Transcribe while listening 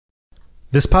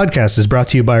This podcast is brought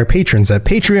to you by our patrons at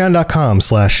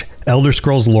patreon.com/Elder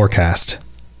Scrolls Lorecast.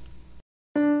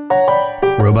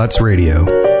 Robots Radio.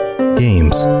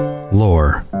 Games,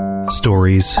 lore,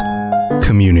 stories,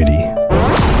 community.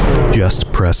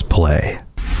 Just press play.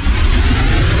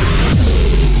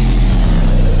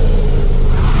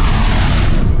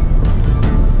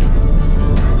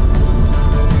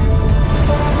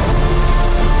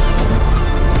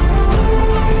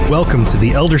 Welcome to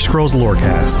the Elder Scrolls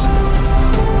Lorecast,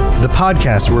 the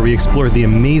podcast where we explore the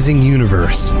amazing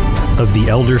universe of the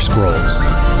Elder Scrolls.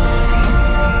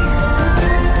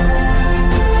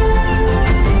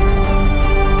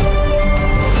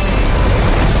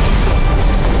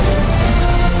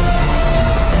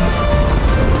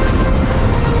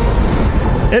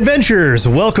 Adventurers,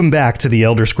 welcome back to the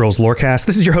Elder Scrolls Lorecast.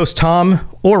 This is your host, Tom,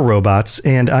 or Robots,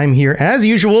 and I'm here, as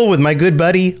usual, with my good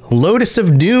buddy, Lotus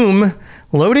of Doom.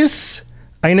 Lotus,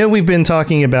 I know we've been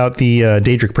talking about the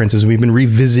Daedric Princes. We've been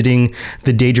revisiting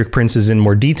the Daedric Princes in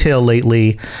more detail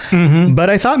lately. But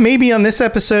I thought maybe on this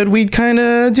episode we'd kind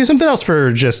of do something else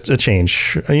for just a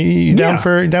change. Are you down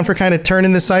for kind of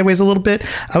turning this sideways a little bit?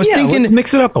 I was thinking, let's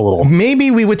mix it up a little. Maybe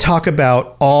we would talk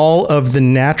about all of the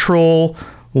natural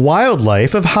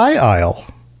wildlife of High Isle.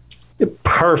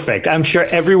 Perfect. I'm sure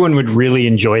everyone would really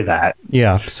enjoy that.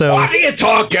 Yeah. So what are you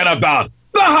talking about?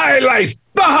 The High Life,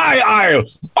 the High Isle,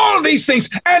 all these things.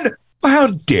 And how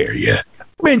dare you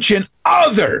mention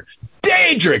other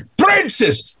Daedric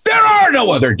princes? There are no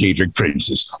other Daedric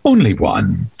princes, only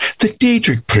one. The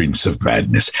Daedric Prince of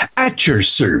Madness, at your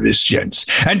service, gents.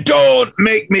 And don't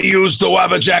make me use the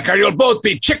Wabbajack, or you'll both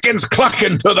be chickens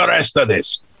clucking to the rest of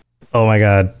this. Oh my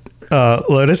God.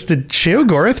 Lotus, did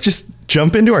Sheogorath just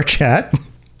jump into our chat?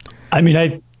 I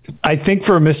mean, I think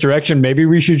for a misdirection, maybe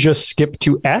we should just skip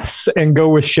to S and go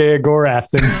with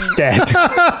Sheogorath instead.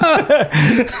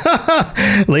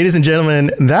 Ladies and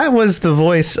gentlemen, that was the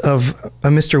voice of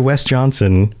Mr. Wes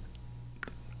Johnson.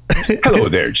 Hello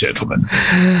there, gentlemen.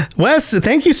 Wes,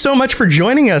 thank you so much for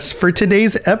joining us for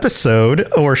today's episode.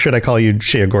 Or should I call you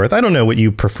Sheogorath? I don't know what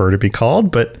you prefer to be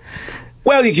called, but...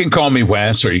 Well, you can call me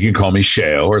Wes, or you can call me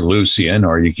Sheo, or Lucian,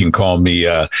 or you can call me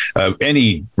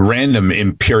any random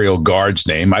Imperial Guard's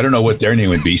name. I don't know what their name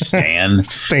would be. Stan.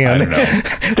 Stan. I don't know.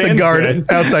 The guard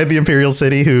outside the Imperial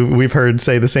City who we've heard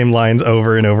say the same lines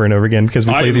over and over and over again because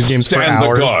we play these games for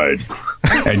hours. The guard,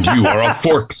 and you are a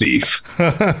fork thief.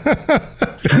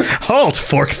 Halt,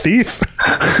 fork thief.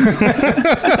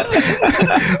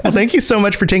 Well, thank you so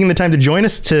much for taking the time to join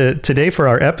us today for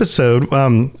our episode.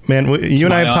 Man, you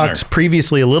and I have talked previously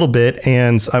a little bit,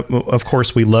 and of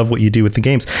course we love what you do with the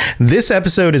games. This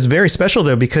episode is very special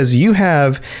though because you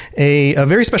have a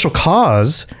very special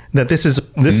cause that this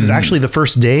is actually the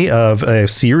first day of a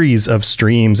series of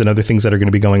streams and other things that are going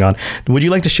to be going on. Would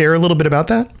you like to share a little bit about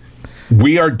that?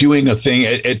 We are doing a thing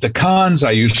at the cons.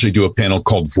 I usually do a panel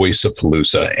called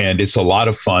Voice-a-Palooza, and it's a lot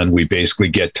of fun. We basically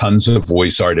get tons of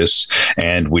voice artists,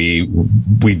 and we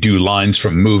do lines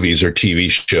from movies or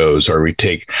TV shows, or we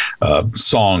take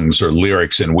songs or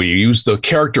lyrics, and we use the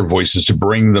character voices to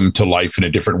bring them to life in a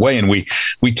different way. And we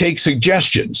take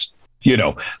suggestions. You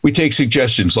know, we take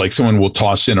suggestions like someone will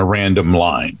toss in a random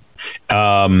line.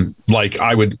 Like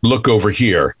I would look over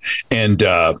here and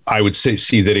I would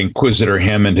see that Inquisitor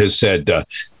Hammond has said,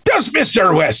 does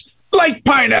Mr. West like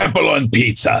pineapple on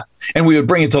pizza? And we would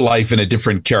bring it to life in a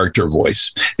different character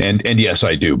voice. And yes,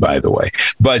 I do, by the way.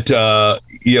 But,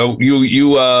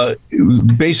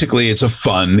 basically it's a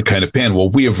fun kind of panel. Well,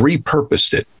 we have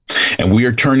repurposed it, and we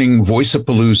are turning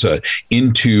Voice-a-Palooza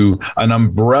into an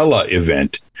umbrella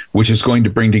event, which is going to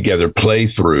bring together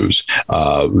playthroughs,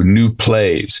 new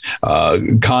plays,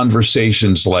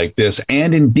 conversations like this,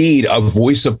 and indeed a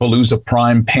Voice-a-Palooza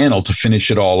Prime panel to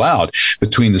finish it all out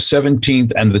between the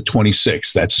 17th and the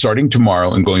 26th. That's starting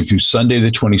tomorrow and going through Sunday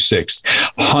the 26th.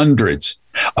 Hundreds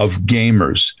of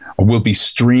gamers will be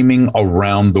streaming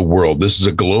around the world. This is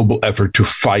a global effort to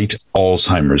fight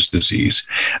Alzheimer's disease.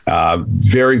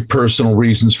 Very personal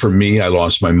reasons for me. I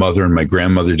lost my mother and my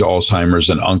grandmother to Alzheimer's,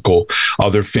 and uncle,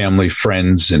 other family,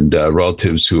 friends, and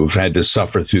relatives who have had to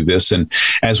suffer through this. And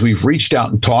as we've reached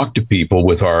out and talked to people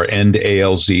with our End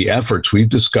ALZ efforts, we've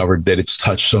discovered that it's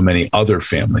touched so many other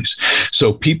families.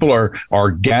 So people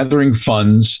are gathering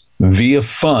funds via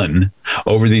fun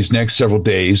over these next several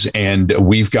days. And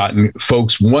we've gotten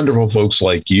folks, wonderful folks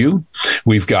like you.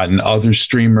 We've gotten other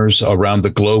streamers around the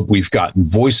globe. We've gotten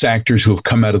voice actors who have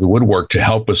come out of the woodwork to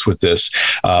help us with this.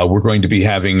 We're going to be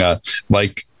having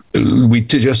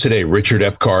just today, Richard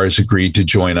Epcar has agreed to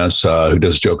join us, who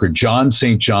does Joker. John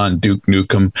St. John, Duke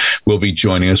Nukem will be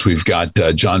joining us. We've got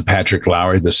John Patrick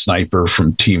Lowry, the sniper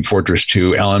from Team Fortress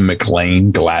 2. Ellen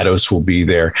McLean, GLaDOS will be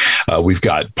there. We've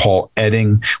got Paul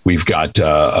Edding. We've got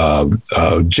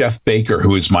Jeff Baker,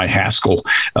 who is my Haskell,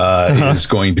 is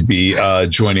going to be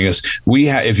joining us.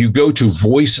 If you go to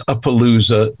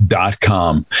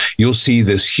voiceapalooza.com, you'll see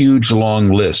this huge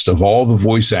long list of all the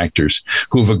voice actors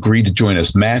who have agreed to join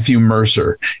us. Matthew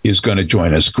Mercer is going to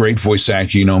join us. Great voice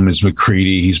actor. You know him as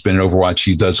McCready. He's been in Overwatch.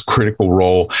 He does Critical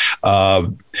Role.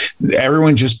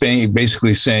 Everyone just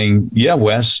basically saying, yeah,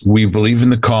 Wes, we believe in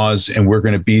the cause and we're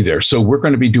going to be there. So we're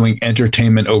going to be doing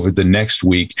entertainment over the next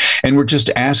week. And we're just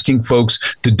asking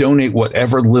folks to donate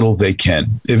whatever little they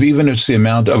can, if even it's the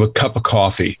amount of a cup of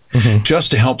coffee,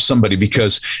 just to help somebody,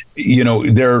 because, you know,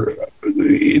 they're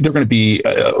going to be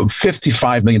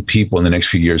 55 million people in the next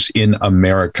few years in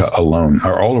America alone,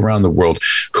 or all around the world,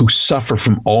 who suffer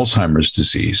from Alzheimer's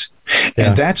disease. Yeah.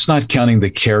 And that's not counting the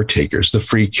caretakers, the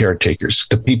free caretakers,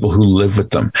 the people who live with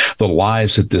them, the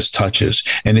lives that this touches.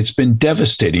 And it's been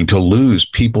devastating to lose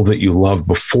people that you love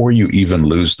before you even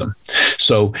lose them.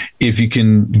 So if you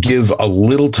can give a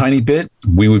little tiny bit,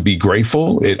 we would be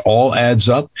grateful. It all adds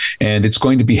up, and it's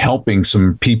going to be helping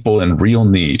some people in real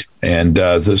need. And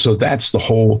so that's the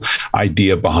whole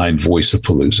idea behind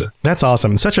Voiceapalooza. That's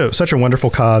awesome. Such a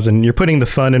wonderful cause, and you're putting the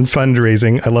fun in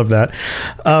fundraising. I love that.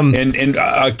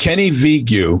 Kenny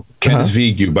Vigu, Kenneth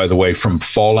Vigu, by the way, from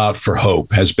Fallout for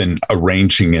Hope, has been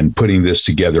arranging and putting this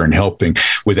together and helping.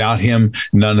 Without him,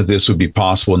 none of this would be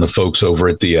possible. And the folks over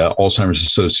at the Alzheimer's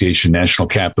Association National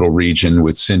Capital Region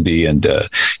with Cindy and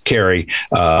Carrie,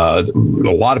 a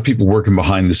lot of people working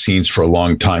behind the scenes for a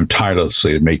long time,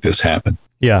 tirelessly to make this happen.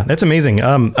 Yeah, that's amazing.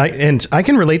 I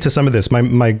can relate to some of this.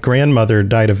 My grandmother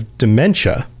died of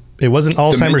dementia. It wasn't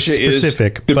Alzheimer's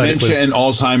specific. Dementia and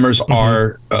Alzheimer's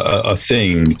are a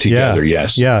thing together. Yeah,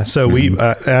 yes. Yeah. So we,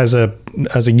 as a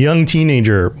young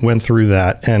teenager, went through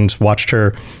that and watched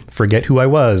her forget who I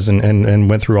was, and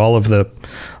went through all of the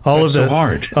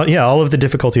hard. All of the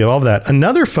difficulty of all of that.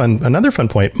 Another fun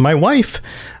point. My wife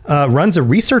runs a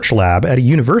research lab at a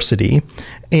university,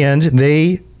 and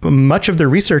much of their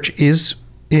research is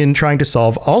in trying to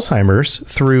solve Alzheimer's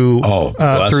through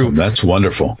that's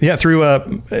wonderful. Yeah, through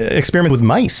experiment with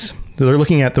mice. They're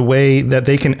looking at the way that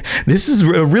they can. This is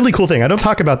a really cool thing. I don't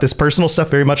talk about this personal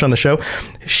stuff very much on the show.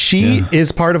 She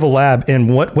is part of a lab,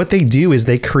 and what they do is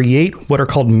they create what are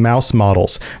called mouse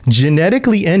models,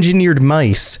 genetically engineered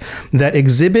mice that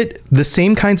exhibit the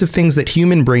same kinds of things that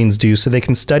human brains do, so they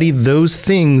can study those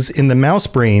things in the mouse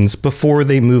brains before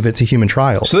they move it to human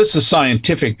trials. So this is a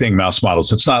scientific thing, mouse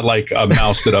models. It's not like a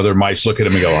mouse that other mice look at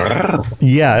them and go, "Argh."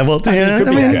 Yeah, well,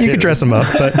 you could dress them up,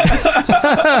 but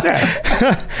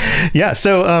yeah.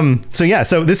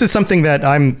 So this is something that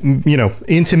I'm,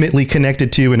 intimately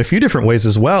connected to in a few different ways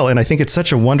as well. And I think it's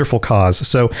such a wonderful cause.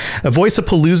 So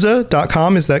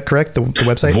voiceapalooza.com, is that correct? The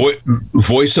website?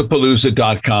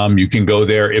 Voiceapalooza.com. You can go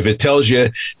there. If it tells you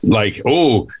like,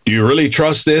 oh, do you really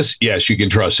trust this? Yes, you can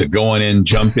trust it. Go on in,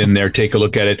 jump in there, take a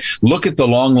look at it. Look at the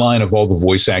long line of all the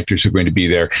voice actors who are going to be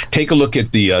there. Take a look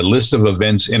at the list of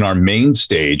events in our main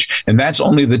stage. And that's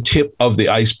only the tip of the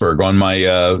iceberg. On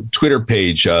my Twitter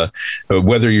page,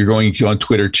 whether you're going on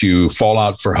Twitter to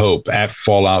Fallout for Hope, at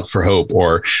Fallout for Hope,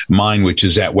 or mine, which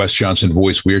is at Wes Johnson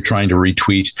Voice, we're trying to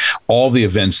retweet all the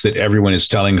events that everyone is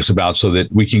telling us about so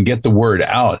that we can get the word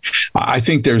out. I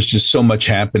think there's just so much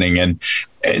happening. And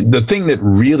the thing that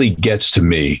really gets to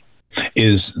me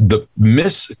is the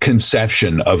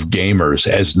misconception of gamers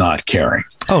as not caring.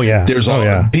 Oh yeah.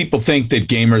 People think that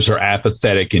gamers are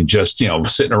apathetic and just,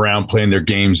 sitting around playing their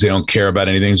games. They don't care about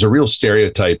anything. There's a real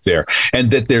stereotype there,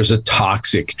 and that there's a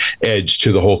toxic edge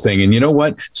to the whole thing. And you know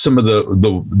what? Some of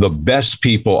the best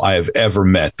people I have ever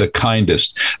met, the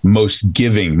kindest, most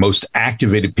giving, most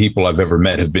activated people I've ever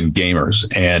met have been gamers.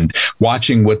 And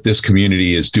watching what this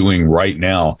community is doing right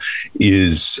now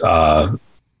is,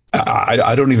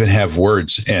 I don't even have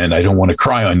words, and I don't want to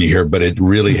cry on you here, but it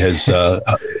really has,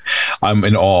 I'm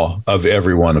in awe of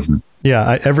every one of them.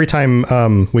 Yeah, every time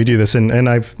we do this, and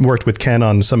I've worked with Ken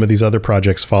on some of these other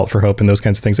projects, Fault for Hope and those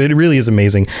kinds of things, it really is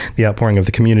amazing, the outpouring of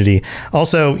the community.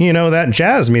 Also, that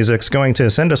jazz music's going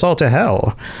to send us all to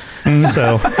hell.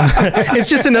 So it's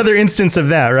just another instance of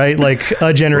that, right? Like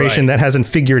a generation that hasn't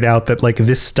figured out that like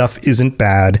this stuff isn't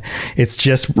bad. It's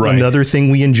just another thing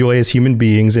we enjoy as human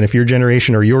beings. And if your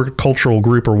generation or your cultural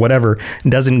group or whatever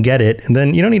doesn't get it,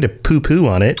 then you don't need to poo-poo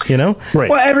on it, Right.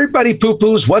 Well, everybody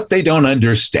poo-poos what they don't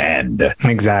understand. friend.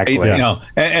 Exactly. You know,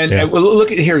 and well, look,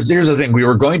 here's the thing. We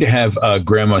were going to have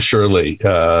Grandma Shirley,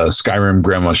 Skyrim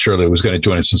Grandma Shirley was going to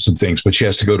join us in some things, but she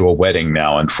has to go to a wedding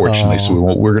now, unfortunately. So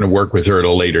we're going to work with her at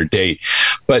a later date.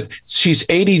 But she's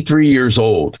 83 years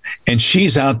old, and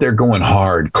she's out there going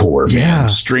hardcore, man,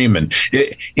 streaming.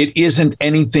 It isn't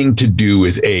anything to do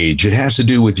with age. It has to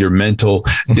do with your mental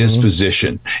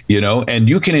disposition, you know, and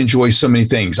you can enjoy so many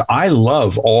things. I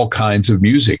love all kinds of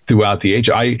music throughout the age.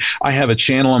 I have a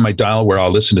channel on my dial where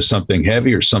I'll listen to something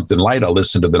heavy or something light. I'll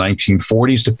listen to the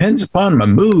 1940s. Depends upon my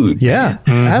mood. Yeah,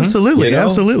 absolutely. You know?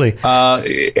 Absolutely.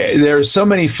 There are so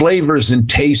many flavors and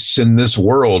tastes in this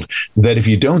world that if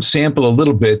you don't sample a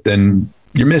little bit, then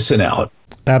you're missing out.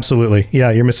 Absolutely. Yeah,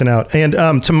 you're missing out.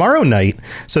 And tomorrow night,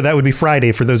 so that would be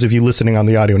Friday for those of you listening on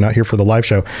the audio, not here for the live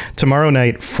show. Tomorrow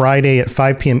night, Friday at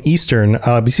 5 p.m. Eastern,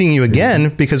 I'll be seeing you again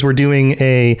because we're doing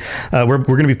we're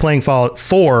going to be playing Fallout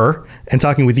 4 and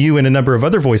talking with you and a number of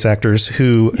other voice actors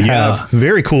who have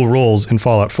very cool roles in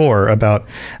Fallout 4 about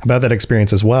that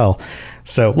experience as well.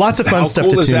 So lots of fun stuff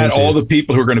to tune into. How cool is that? All the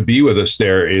people who are going to be with us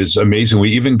there is amazing. We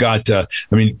even got,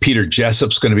 Peter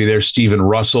Jessup's going to be there. Stephen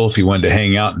Russell, if you wanted to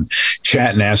hang out and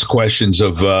chat and ask questions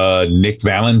of Nick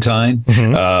Valentine.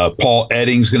 Paul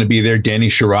Edding's going to be there. Danny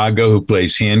Shirago, who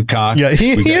plays Hancock. Yeah,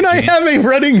 he and I have a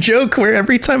running joke where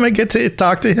every time I get to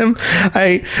talk to him,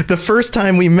 the first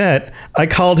time we met, I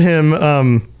called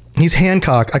him... he's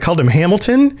Hancock. I called him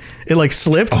Hamilton. It like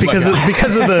slipped because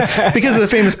of the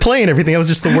famous play and everything. That was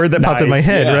just the word that popped in my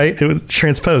head, right? It was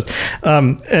transposed.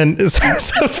 And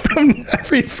so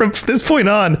from this point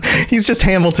on, he's just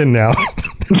Hamilton now.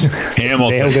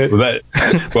 Hamilton.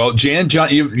 Well, Jan John,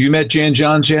 you met Jan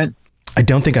Johns yet? I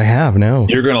don't think I have. No.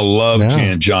 You're going to love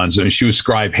Jan Johns. I mean, she was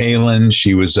Scribe Halen.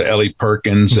 She was Ellie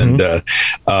Perkins and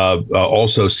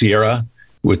also Sierra.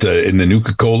 In the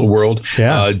Nuka-Cola world.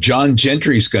 John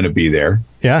Gentry's going to be there.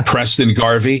 Preston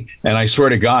Garvey. And I swear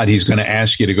to God, he's going to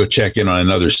ask you to go check in on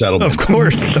another settlement. Of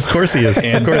course he is.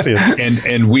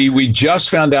 And we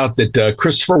just found out that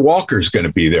Christopher Walker's going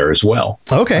to be there as well.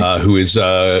 Okay. Who is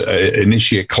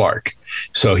Initiate Clark.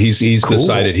 So he's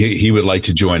decided he would like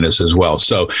to join us as well.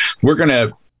 So we're going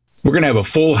to have a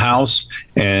full house,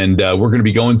 and we're going to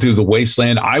be going through the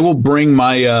wasteland. I will bring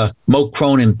my Mo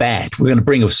Cronin bat. We're going to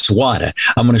bring a swatter.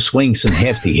 I'm going to swing some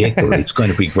hefty hickory. It's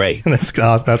going to be great. That's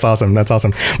awesome. That's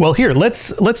awesome. Well, here,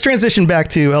 let's transition back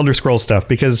to Elder Scrolls stuff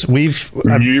because yeah,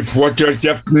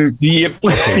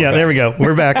 there we go.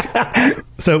 We're back.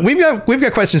 So we've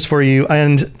got questions for you,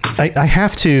 and I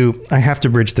have to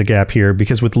bridge the gap here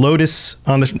because with Lotus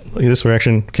on this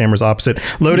direction, camera's opposite.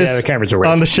 Lotus the cameras are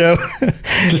on the show.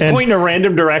 Just point in a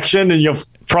random direction, and you'll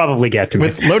probably get to me.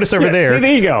 With Lotus over there. See,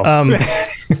 there you go.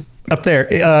 Up there,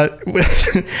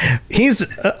 he's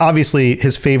obviously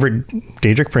his favorite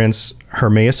Daedric Prince,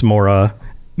 Hermeaus Mora.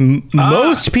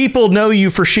 Most people know you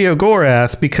for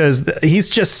Sheogorath because he's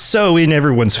just so in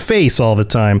everyone's face all the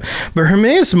time. But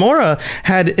Hermeaus Mora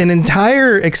had an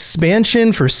entire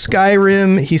expansion for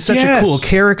Skyrim. He's such a cool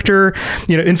character.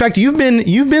 You know, in fact, you've been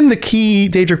the key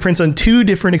Daedric Prince on 2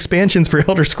 different expansions for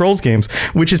Elder Scrolls games,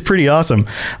 which is pretty awesome.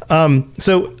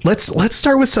 So let's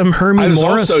start with some Hermeaus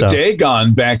Mora stuff. I was also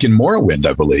Dagon back in Morrowind,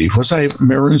 I believe. Was I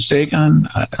Maroon's Dagon?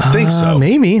 I think so.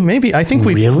 Maybe. I think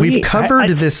we've covered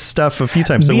this stuff a few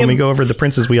times. So when we go over the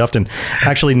princes, we often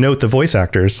actually note the voice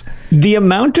actors. The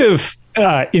amount of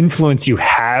influence you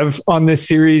have on this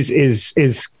series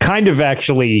is kind of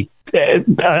actually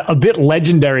a bit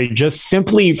legendary, just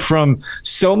simply from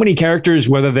so many characters,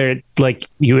 whether they're like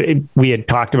we had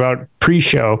talked about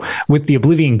pre-show with the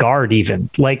Oblivion Guard, even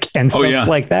and stuff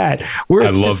like that. Where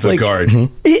it's I love the Guard.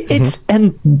 It's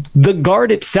and the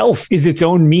Guard itself is its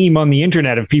own meme on the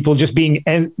internet of people just being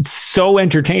so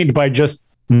entertained by just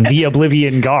the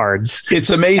Oblivion Guards. It's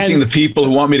amazing the people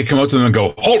who want me to come up to them and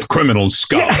go, "Halt, criminal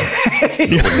scum!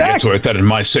 Exactly. Get that in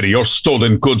my city. Your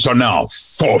stolen goods are now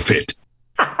forfeit."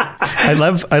 I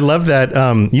love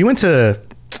that. You went to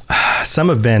some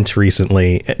event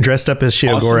recently dressed up as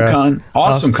Sheogorath.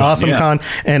 Awesome Con.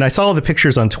 And I saw all the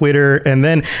pictures on Twitter. And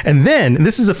then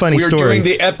this is a funny story. We were doing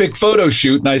the epic photo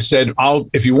shoot, and I said,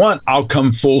 if you want, I'll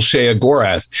come full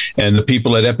Sheogorath. And the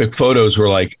people at Epic Photos were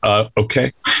like,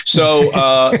 okay. So,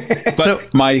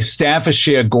 but my staff of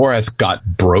Sheogorath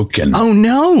got broken. Oh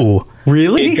no.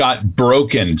 Really? It got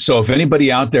broken. So if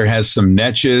anybody out there has some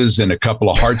netches and a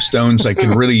couple of heartstones, I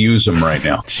can really use them right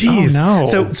now. Jeez. Oh,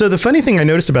 no. So the funny thing I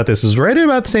noticed about this is right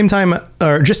about the same time,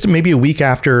 or just maybe a week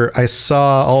after I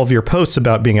saw all of your posts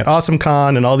about being at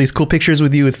AwesomeCon and all these cool pictures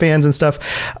with you with fans and stuff,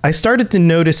 I started to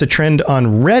notice a trend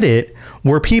on Reddit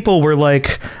where people were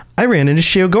like, I ran into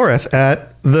Sheogorath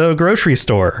at the grocery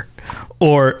store.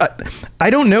 Or I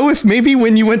don't know if maybe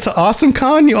when you went to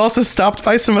AwesomeCon, you also stopped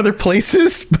by some other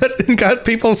places, but and got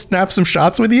people snap some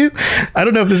shots with you. I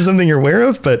don't know if this is something you're aware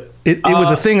of, but it was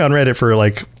a thing on Reddit for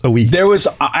like a week. There was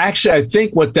actually, I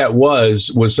think what that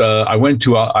was I went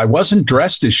to, I wasn't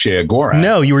dressed as Sheogorath.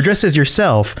 No, you were dressed as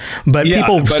yourself, but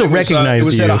people still recognized you.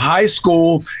 It was at a high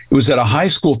school. It was at a high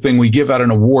school thing. We give out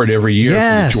an award every year,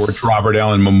 yes, for the George Robert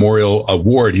Allen Memorial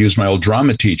Award. He was my old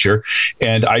drama teacher.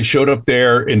 And I showed up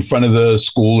there in front of the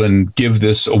school and give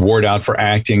this award out for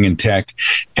acting and tech.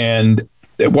 And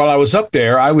while I was up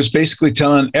there, I was basically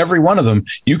telling every one of them,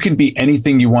 you can be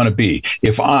anything you want to be.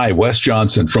 If I, Wes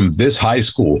Johnson, from this high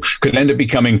school, could end up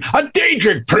becoming a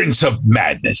Daedric Prince of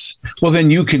Madness, well, then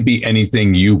you can be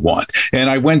anything you want. And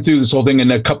I went through this whole thing,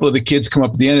 and a couple of the kids come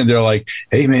up at the end, and they're like,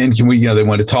 hey, man, can we, they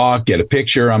want to talk, get a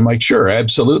picture? I'm like, sure,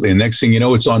 absolutely. And next thing you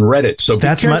know, it's on Reddit. So be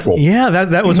careful.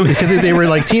 That was because they were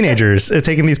like teenagers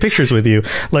taking these pictures with you.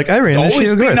 Like, I ran into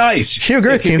Sheogorath. Be nice.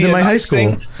 Sheogorath came to my high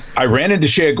school. I ran into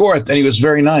Sheogorath, and he was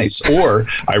very nice. Or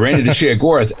I ran into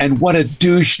Sheogorath, and what a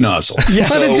douche nozzle. Yeah.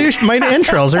 What a douche. My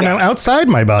entrails are now outside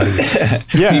my body.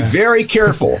 Yeah. Be very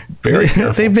careful. Very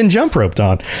careful. They've been jump roped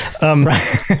on.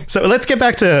 So let's get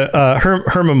back to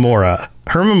Hermeaus Mora.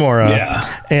 Hermeaus Mora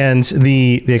and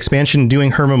the expansion doing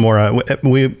Hermeaus Mora.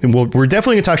 We're definitely going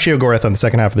to talk Sheogorath on the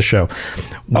second half of the show.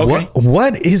 Okay.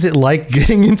 What is it like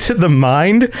getting into the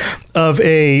mind of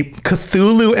a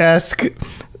Cthulhu-esque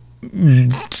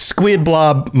squid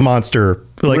blob monster?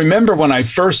 Like, remember when I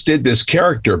first did this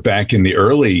character back in the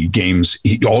early games,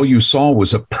 all you saw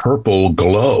was a purple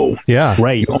glow. Yeah,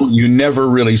 right. You never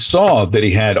really saw that he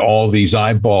had all these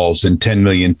eyeballs and 10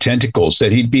 million tentacles,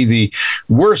 that he'd be the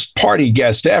worst party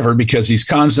guest ever because he's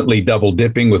constantly double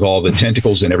dipping with all the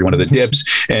tentacles in every one of the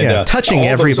dips and touching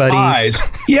everybody. Eyes.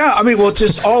 Yeah, I mean, well,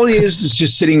 just all he is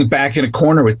just sitting back in a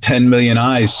corner with 10 million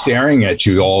eyes staring at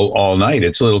you all night.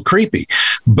 It's a little creepy.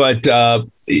 But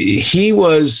he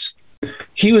was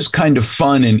kind of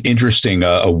fun and interesting,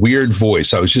 a weird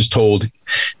voice. I was just told,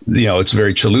 it's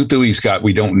very Chaluthu.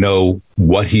 We don't know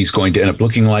what he's going to end up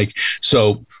looking like.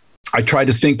 So I tried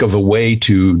to think of a way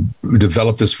to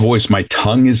develop this voice. My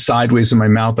tongue is sideways in my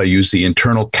mouth. I use the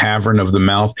internal cavern of the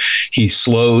mouth. He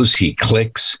slows, he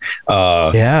clicks.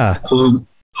 Hermeaus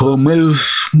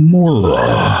Mora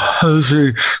has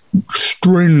a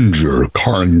stranger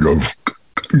kind of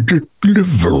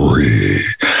delivery.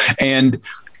 And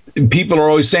people are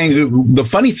always saying, the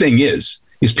funny thing is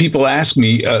people ask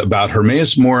me about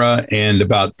Hermeaus Mora and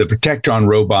about the Protectron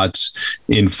robots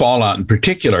in Fallout in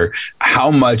particular,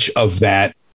 how much of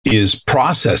that is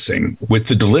processing with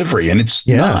the delivery. And it's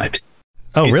not.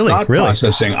 Oh, it's really? Not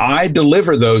processing. I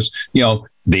deliver those,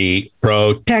 the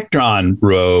Protectron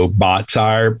robots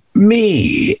are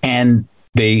me and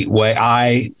the way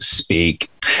I speak,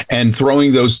 and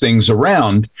throwing those things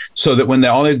around so that when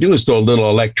all they do is throw a little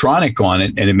electronic on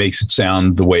it and it makes it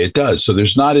sound the way it does. So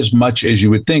there's not as much as you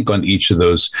would think on each of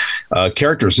those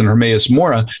characters. And Hermeaus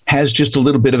Mora has just a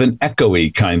little bit of an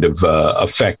echoey kind of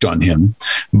effect on him,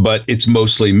 but it's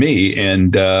mostly me.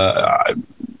 And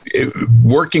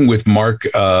working with Mark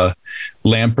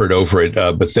Lampert over at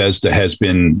Bethesda has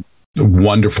been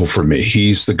wonderful for me.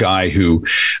 He's the guy who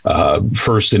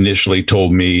first initially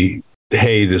told me,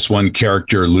 hey, this one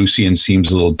character, Lucian,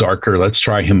 seems a little darker. Let's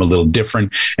try him a little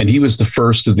different. And he was the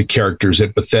first of the characters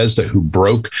at Bethesda who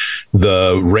broke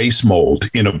the race mold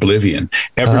in Oblivion.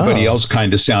 Everybody else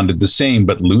kind of sounded the same,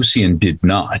 but Lucian did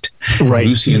not. Right.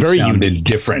 Lucian sounded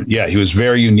different. Yeah, he was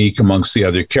very unique amongst the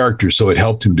other characters, so it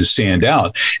helped him to stand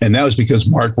out. And that was because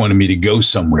Mark wanted me to go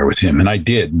somewhere with him, and I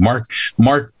did. Mark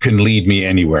can lead me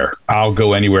anywhere. I'll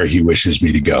go anywhere he wishes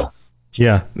me to go.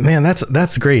 Yeah, man,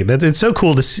 that's great. It's so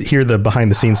cool to hear the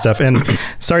behind the scenes stuff. And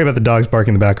sorry about the dogs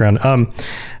barking in the background.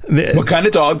 What kind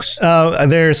of dogs?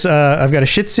 There's I've got a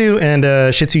Shih Tzu and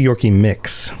a Shih Tzu Yorkie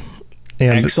mix.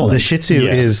 And excellent. The Shih Tzu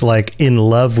is like in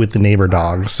love with the neighbor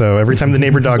dog. So every time the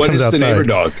neighbor dog comes outside. What is the neighbor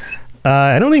dog?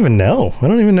 I don't even know. I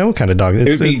don't even know what kind of dog.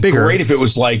 It's bigger. It'd be great if it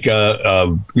was like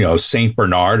a Saint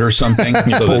Bernard or something.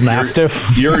 So Bull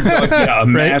Mastiff. Your dog, a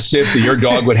Mastiff. Your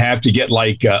dog would have to get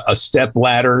like a step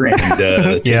ladder and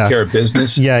take care of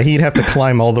business. Yeah, he'd have to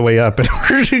climb all the way up in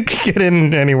order to get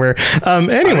in anywhere.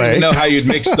 Anyway, I don't even know how you'd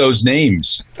mix those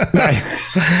names.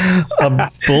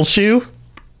 A bullshoe.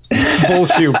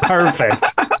 Bullshoe, perfect.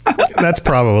 That's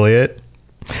probably it.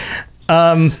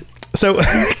 So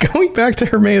going back to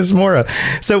Hermeaus Mora,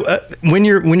 so when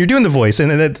you're doing the voice,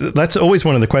 and that's always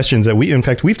one of the questions that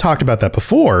we've talked about that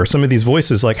before. Some of these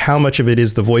voices, like how much of it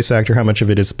is the voice actor, how much of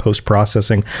it is post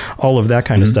processing, all of that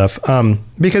kind of stuff.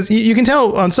 Because you can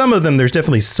tell on some of them, there's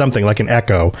definitely something like an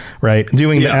echo, right?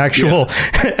 Doing the actual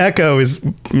echo is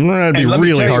be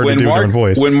really hard to do during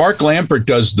voice. When Mark Lampert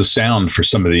does the sound for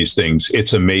some of these things,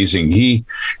 it's amazing. He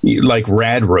like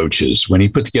rad roaches, when he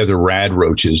put together rad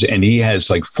roaches, and he has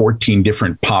like 14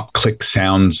 different pop click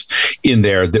sounds in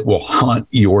there that will haunt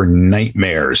your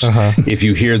nightmares if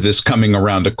you hear this coming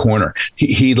around a corner.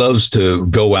 He loves to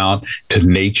go out to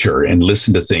nature and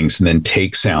listen to things and then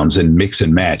take sounds and mix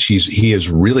and match. He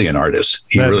is really an artist.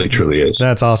 He really truly is.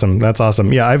 That's awesome.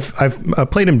 Yeah,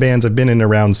 I've played in bands. I've been in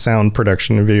around sound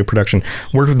production and video production,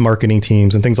 worked with marketing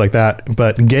teams and things like that.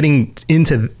 But getting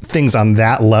into things on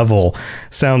that level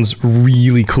sounds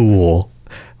really cool.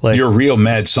 Like, you're real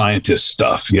mad scientist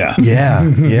stuff. Yeah.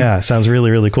 Yeah. Sounds really,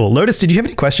 really cool. Lotus, did you have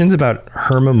any questions about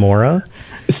Hermeaus Mora?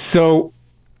 So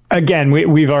again,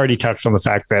 we've already touched on the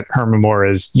fact that Hermeaus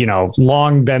Mora is,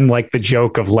 long been like the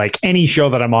joke of like any show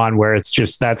that I'm on where it's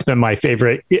just, that's been my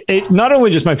favorite. It not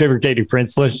only just my favorite Daedric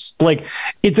Prince, like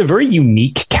it's a very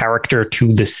unique character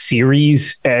to the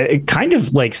series, kind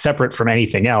of like separate from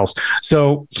anything else.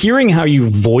 So hearing how you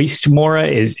voiced Mora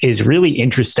is really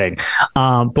interesting.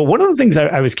 But one of the things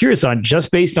I was curious on, just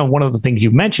based on one of the things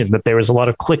you mentioned, that there was a lot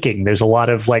of clicking, there's a lot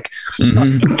of like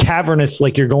cavernous,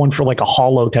 like you're going for like a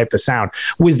hollow type of sound.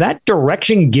 Was that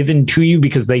direction given to you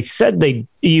because they said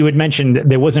you had mentioned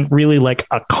there wasn't really like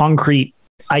a concrete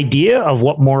idea of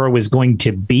what Mora was going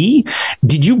to be?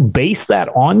 Did you base that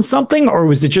on something, or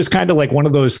was it just kind of like one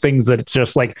of those things that it's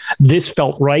just like this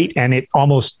felt right and it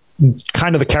almost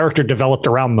kind of the character developed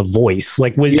around the voice?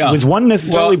 Like was one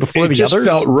necessarily before the other? It just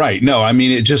felt right. No, I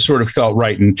mean, it just sort of felt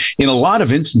right. And in a lot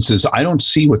of instances, I don't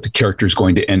see what the character is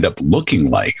going to end up looking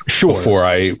like before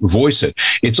I voice it.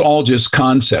 It's all just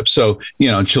concepts. So,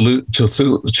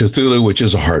 Cthulhu, which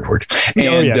is a hard word.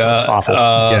 And, awful.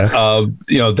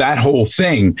 That whole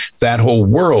thing, that whole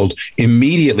world,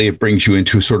 immediately it brings you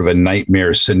into sort of a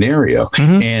nightmare scenario.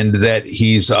 And that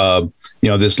he's,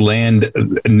 this land,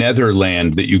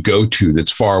 Netherland that you go to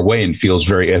that's far away and feels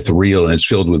very ethereal, and it's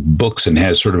filled with books and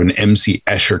has sort of an MC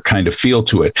Escher kind of feel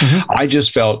to it. I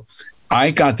just felt,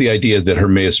 I got the idea that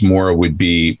Hermeaus Mora would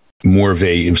be more of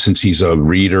a, since he's a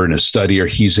reader and a studier,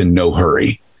 he's in no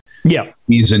hurry. Yeah.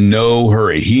 He's in no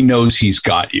hurry. He knows he's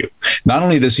got you. Not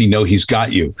only does he know he's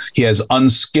got you, he has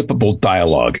unskippable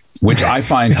dialogue, which I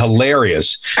find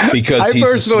hilarious because he's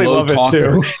a slow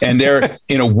talker. And they're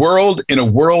in a world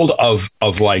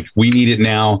of like, we need it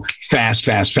now, fast,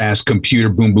 computer,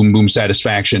 boom, boom, boom,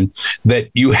 satisfaction, that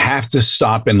you have to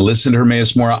stop and listen to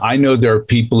Hermeaus Mora. I know there are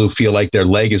people who feel like their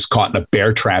leg is caught in a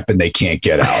bear trap and they can't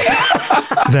get out.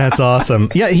 That's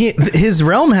awesome. Yeah, his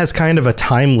realm has kind of a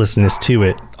timelessness to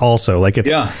it also. Like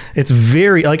it's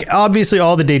very, like, obviously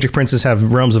all the Daedric princes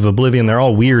have realms of oblivion. They're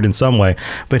all weird in some way,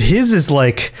 but his is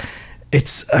like,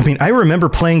 I remember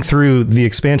playing through the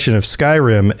expansion of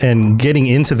Skyrim and getting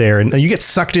into there, and you get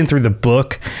sucked in through the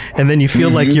book, and then you feel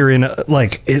like you're in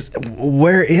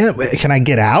can I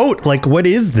get out? Like, what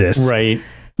is this? Right.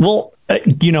 Well,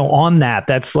 on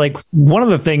that's like one of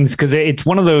the things, because it's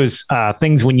one of those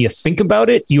things when you think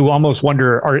about it, you almost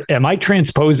wonder, am I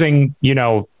transposing,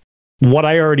 what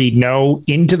I already know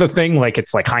into the thing? Like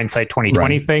it's like hindsight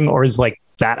 2020 thing, or is like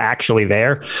that actually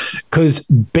there? Because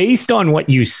based on what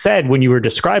you said when you were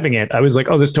describing it, I was like,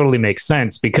 oh, this totally makes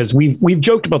sense, because we've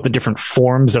joked about the different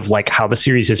forms of like how the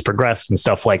series has progressed and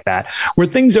stuff like that, where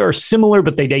things are similar,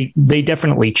 but they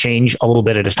definitely change a little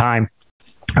bit at a time.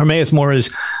 Hermeaus Mora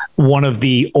is one of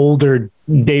the older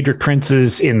Daedric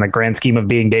princes in the grand scheme of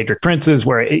being Daedric princes,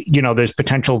 where there's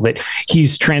potential that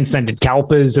he's transcended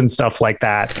Kalpas and stuff like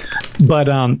that. But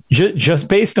just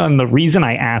based on the reason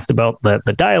I asked about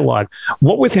the dialogue,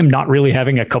 what with him not really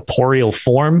having a corporeal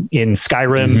form in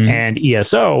Skyrim and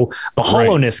ESO, the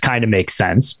hollowness kind of makes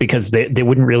sense, because there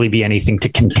wouldn't really be anything to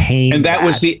contain. And that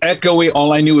was the echoey.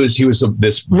 All I knew is he was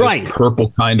this purple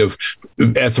kind of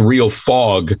ethereal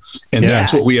fog, and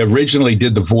that's what we originally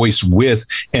did the voice with,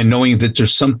 and knowing that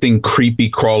there's something creepy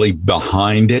crawly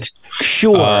behind it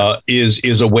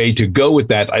is a way to go with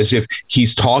that, as if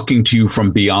he's talking to you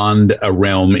from beyond a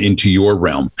realm into your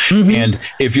realm. And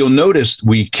if you'll notice,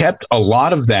 we kept a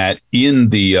lot of that in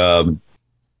the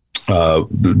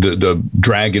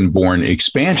Dragonborn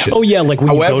expansion. Oh yeah, like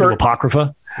when you go to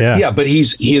Apocrypha. Yeah, but he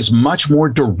is much more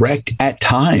direct at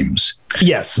times.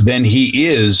 Yes. Than he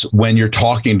is when you're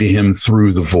talking to him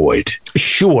through the void.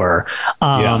 Sure.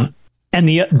 And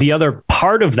the other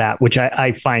part of that, which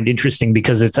I find interesting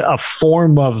because it's a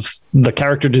form of the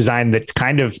character design that's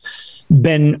kind of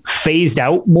been phased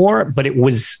out more, but it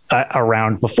was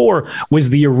around before, was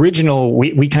the original.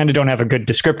 We kind of don't have a good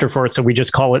descriptor for it, so we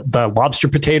just call it the lobster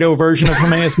potato version of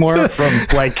Hermeaus Mora from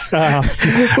from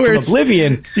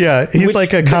Oblivion. Yeah, he's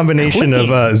like a combination of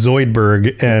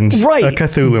Zoidberg and a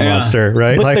Cthulhu monster,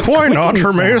 right? But like, why not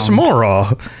Hermeaus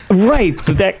Mora? Right,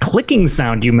 that clicking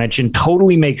sound you mentioned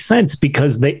totally makes sense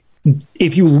because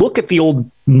if you look at the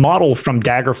old model from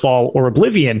Daggerfall or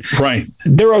Oblivion, right,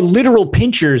 there are literal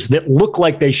pinchers that look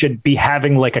like they should be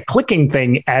having like a clicking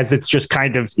thing, as it's just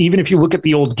kind of, even if you look at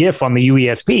the old GIF on the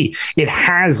UESP, it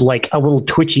has like a little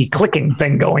twitchy clicking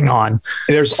thing going on.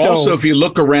 There's also, if you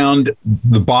look around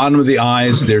the bottom of the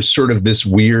eyes, there's sort of this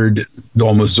weird,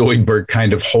 almost Zoidberg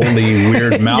kind of holy,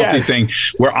 weird mouthy thing,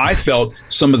 where I felt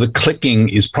some of the clicking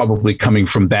is probably coming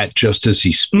from that just as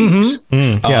he speaks.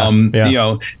 You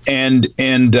know, and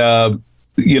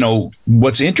you know,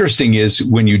 what's interesting is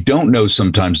when you don't know,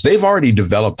 sometimes they've already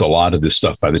developed a lot of this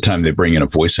stuff by the time they bring in a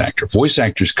voice actor. Voice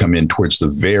actors come in towards the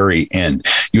very end.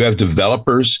 You have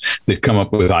developers that come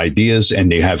up with ideas,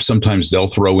 and sometimes they'll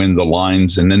throw in the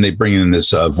lines, and then they bring in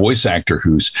this voice actor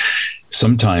who's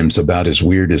sometimes about as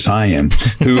weird as I am,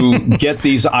 who get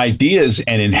these ideas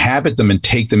and inhabit them and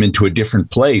take them into a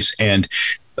different place. And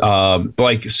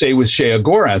like, say, with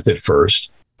Sheogorath at first,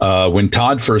 when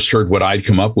Todd first heard what I'd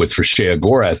come up with for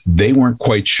Sheogorath, they weren't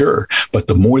quite sure. But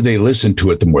the more they listened to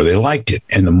it, the more they liked it,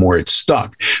 and the more it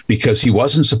stuck, because he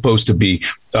wasn't supposed to be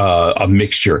a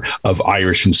mixture of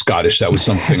Irish and Scottish. That was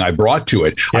something I brought to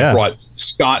it. Yeah. I brought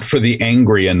Scott for the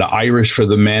angry and the Irish for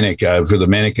the manic and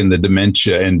the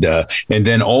dementia, and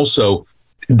then also,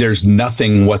 there's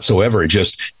nothing whatsoever,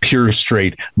 just pure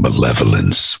straight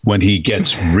malevolence. When he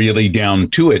gets really down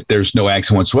to it, there's no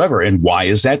accent whatsoever. And why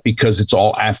is that? Because it's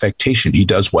all affectation. He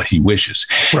does what he wishes.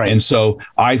 Right. And so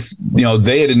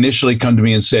they had initially come to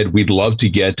me and said, we'd love to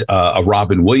get a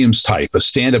Robin Williams type, a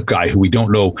stand-up guy who we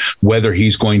don't know whether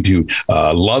he's going to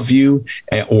love you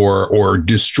or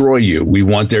destroy you. We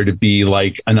want there to be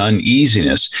like an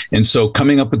uneasiness. And so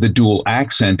coming up with the dual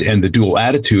accent and the dual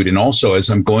attitude, and also as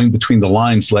I'm going between the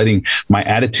lines, letting my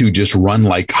attitude just run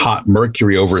like hot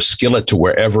mercury over a skillet to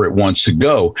wherever it wants to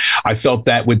go, I felt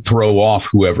that would throw off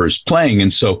whoever's playing.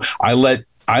 And so I let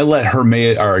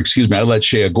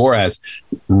Sheogorath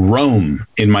roam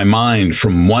in my mind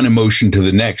from one emotion to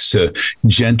the next, to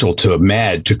gentle, to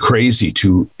mad, to crazy,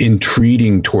 to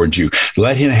entreating towards you.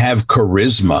 Let him have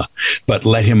charisma, but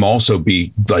let him also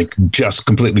be like just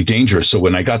completely dangerous. So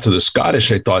when I got to the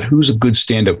Scottish, I thought, who's a good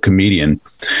stand-up comedian?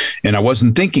 And I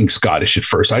wasn't thinking Scottish at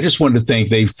first. I just wanted to think,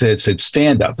 they said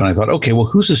stand-up. And I thought, okay, well,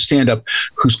 who's a stand-up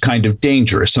who's kind of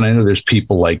dangerous? And I know there's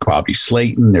people like Bobby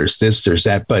Slayton, there's this, there's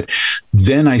that. But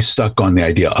then I stuck on the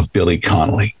idea of Billy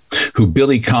Connolly, who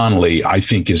Billy Connolly, I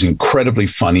think, is incredibly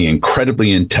funny,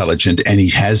 incredibly intelligent, and he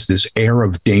has this air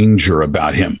of danger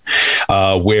about him,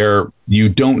 where you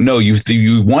don't know,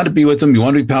 you want to be with him, you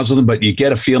want to be pals with him, but you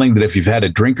get a feeling that if you've had a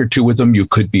drink or two with him, you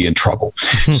could be in trouble.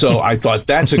 So I thought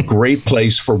that's a great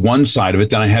place for one side of it.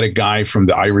 Then I had a guy from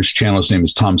the Irish channel, his name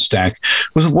is Tom Stack,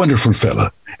 was a wonderful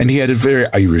fella, and he had a very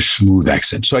Irish smooth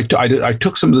accent. So I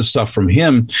took some of the stuff from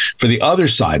him for the other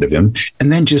side of him,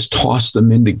 and then just tossed them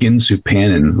into Ginsu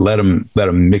Pan and let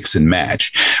them mix and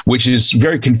match, which is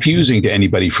very confusing to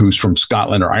anybody who's from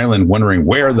Scotland or Ireland, wondering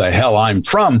where the hell I'm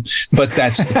from. But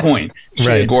that's the point.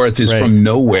 Sheogorath is from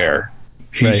nowhere.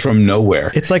 He's from nowhere.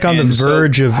 It's like on the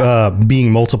verge of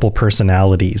being multiple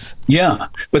personalities. Yeah.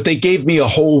 But they gave me a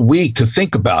whole week to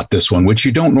think about this one, which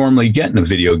you don't normally get in a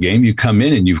video game. You come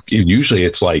in and usually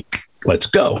it's like, let's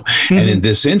go. Mm-hmm. And in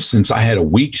this instance, I had a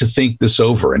week to think this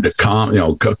over and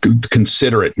to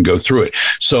consider it and go through it.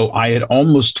 So I had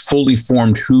almost fully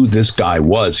formed who this guy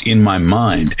was in my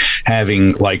mind,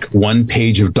 having like one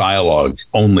page of dialogue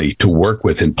only to work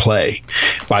with and play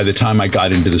by the time I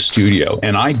got into the studio.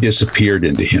 And I disappeared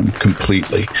into him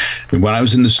completely. And when I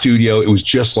was in the studio, it was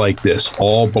just like this,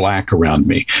 all black around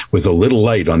me with a little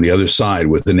light on the other side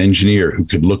with an engineer who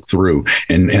could look through.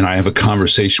 And I have a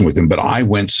conversation with him, but I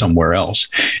went somewhere else.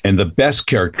 And the best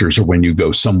characters are when you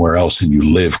go somewhere else and you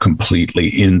live completely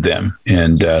in them.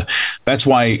 And that's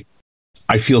why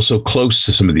I feel so close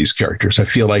to some of these characters. I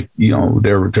feel like,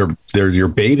 they're your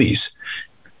babies.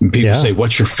 And people say,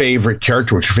 what's your favorite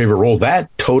character? What's your favorite role?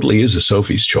 That totally is a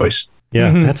Sophie's choice.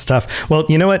 Yeah, that's tough. Well,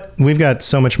 you know what? We've got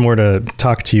so much more to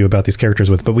talk to you about these characters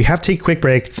with, but we have to take a quick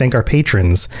break, thank our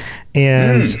patrons.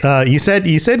 And you said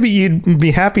you'd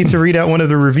be happy to read out one of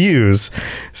the reviews.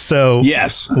 So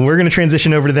yes, we're going to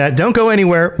transition over to that. Don't go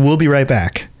anywhere. We'll be right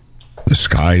back. The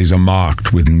skies are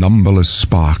marked with numberless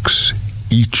sparks,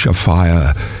 each a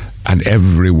fire, and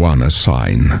everyone a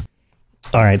sign.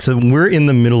 All right, so we're in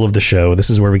the middle of the show. This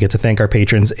is where we get to thank our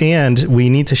patrons, and we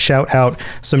need to shout out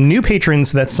some new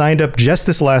patrons that signed up just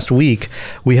this last week.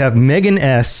 We have Megan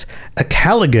S.,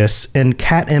 Acalagus, and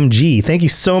Cat MG. Thank you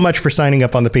so much for signing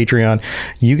up on the Patreon.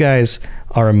 You guys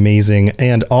are amazing.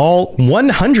 And all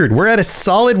 100, we're at a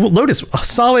solid, Lotus, a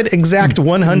solid exact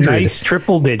 100. Nice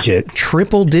triple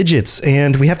digits.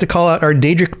 And we have to call out our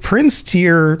Daedric Prince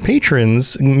tier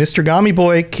patrons, Mr. Gami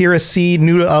Boy, Kira C,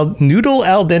 Noodle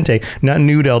Al Dente, not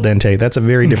Nude Al Dente. That's a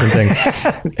very different thing.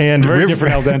 And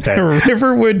different Al Dente.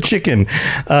 Riverwood Chicken.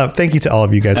 Thank you to all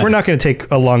of you guys. We're not going to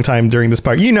take a long time during this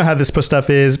part. You know how this stuff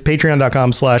is.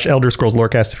 Patreon.com/Elder Scrolls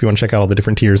Lorecast if you want to check out all the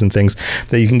different tiers and things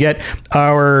that you can get.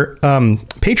 Our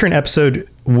Patreon episode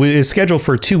is scheduled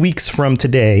for 2 weeks from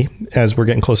today, as we're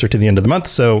getting closer to the end of the month.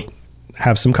 So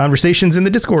have some conversations in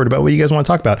the Discord about what you guys want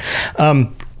to talk about.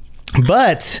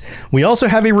 But we also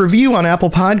have a review on Apple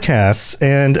Podcasts,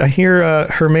 and I hear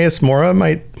Hermeaus Mora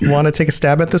might want to take a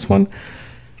stab at this one.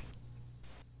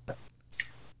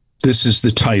 This is the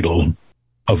title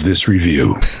of this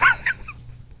review.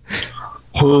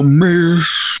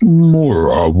 Hermeaus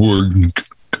Mora would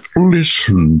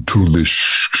listen to this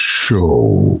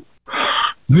show.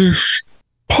 This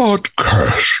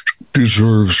podcast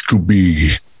deserves to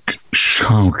be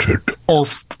shouted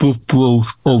off the throat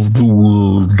of the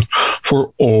world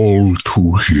for all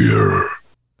to hear.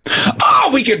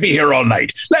 Oh, we could be here all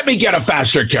night. Let me get a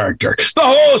faster character. The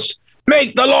host,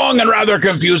 make the long and rather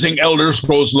confusing Elder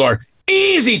Scrolls lore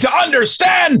easy to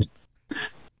understand.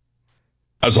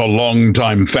 As a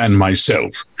longtime fan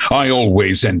myself, I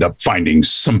always end up finding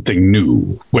something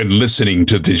new when listening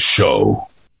to this show.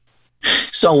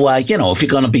 So, if you're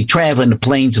going to be traveling the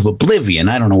plains of oblivion,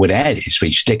 I don't know what that is, but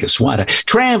you should take a swatter.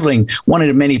 Traveling one of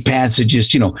the many paths of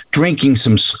just, drinking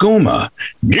some skooma.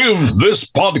 Give this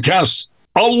podcast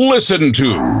a listen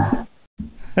to.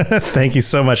 Thank you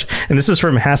so much. And this was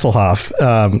from Hasselhoff.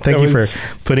 Thank you for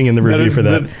putting in the review for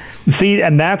that. See,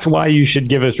 and that's why you should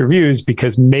give us reviews,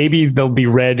 because maybe they'll be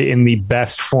read in the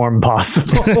best form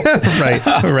possible.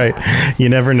 Right. You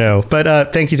never know.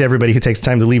 But thank you to everybody who takes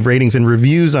time to leave ratings and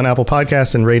reviews on Apple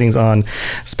Podcasts and ratings on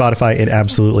Spotify. It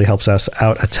absolutely helps us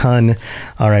out a ton.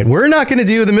 All right. We're not going to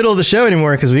do the middle of the show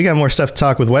anymore because we got more stuff to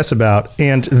talk with Wes about.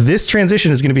 And this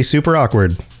transition is going to be super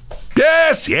awkward.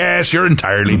 Yes, you're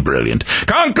entirely brilliant.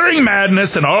 Conquering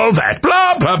madness and all that.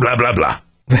 Blah, blah, blah, blah, blah.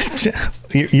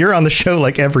 You're on the show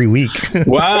like every week.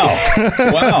 Wow.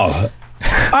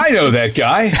 I know that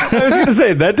guy. I was going to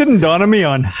say, that didn't dawn on me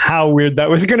on how weird that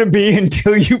was going to be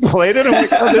until you played it. I'm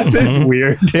like, oh, this is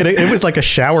weird. It was like a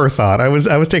shower thought. I was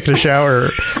taking a shower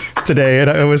today, and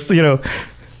I was,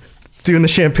 doing the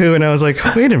shampoo, and I was like,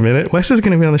 wait a minute, Wes is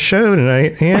going to be on the show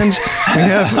tonight, and we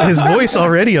have his voice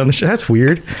already on the show. That's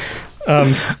weird.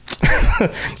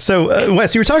 So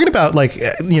Wes, you were talking about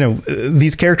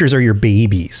these characters are your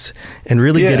babies and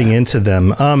really getting into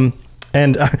them.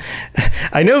 And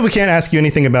I know we can't ask you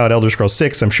anything about Elder Scrolls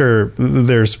 6. I'm sure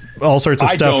there's all sorts of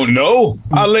stuff. I don't know.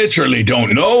 I literally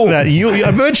don't know. That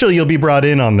eventually you'll be brought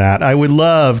in on that. I would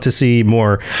love to see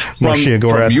more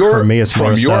Sheogorath, Hermeaus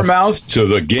Mora from your stuff. mouth to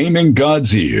the gaming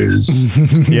god's ears.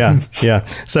 Yeah.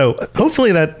 So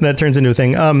hopefully that turns into a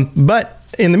thing. But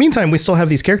in the meantime, we still have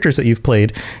these characters that you've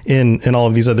played in all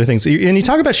of these other things. And you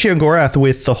talk about Sheogorath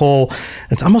with the whole,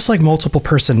 it's almost like multiple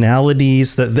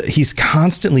personalities that he's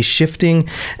constantly shifting.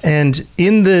 And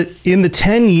in the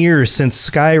 10 years since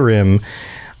Skyrim,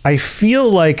 I feel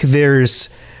like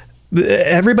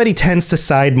everybody tends to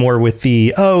side more with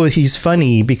he's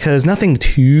funny because nothing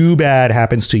too bad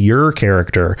happens to your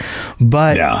character.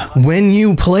 But when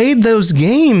you played those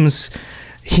games,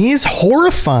 he's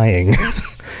horrifying.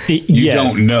 You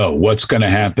don't know what's going to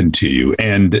happen to you,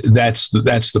 and that's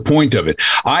the point of it.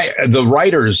 The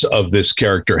writers of this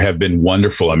character have been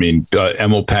wonderful. I mean,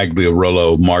 Emil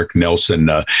Pagliarolo, Mark Nelson,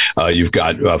 you've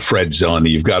got Fred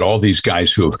Zeleny, you've got all these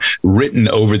guys who have written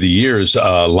over the years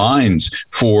lines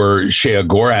for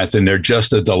Sheogorath, and they're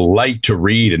just a delight to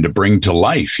read and to bring to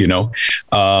life.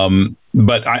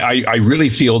 But I really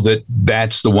feel that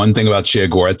that's the one thing about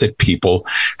Sheogorath that people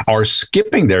are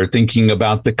skipping. They're thinking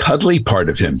about the cuddly part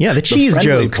of him. Yeah, the cheese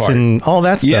jokes part. And all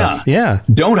that stuff. Yeah.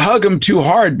 Don't hug him too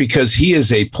hard because he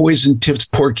is a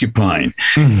poison-tipped porcupine.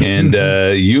 And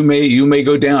you may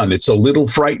go down. It's a little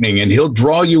frightening. And he'll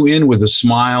draw you in with a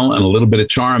smile and a little bit of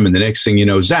charm. And the next thing you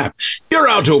know, zap, you're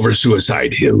out over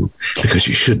Suicide Hill because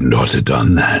you shouldn't have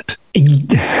done that.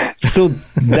 So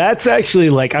that's actually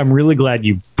I'm really glad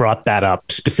you brought that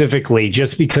up specifically,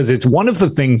 just because it's one of the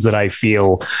things that I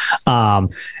feel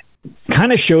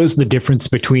kind of shows the difference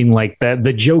between like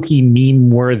the jokey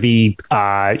meme worthy,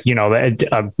 a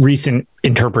recent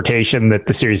interpretation that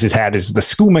the series has had is the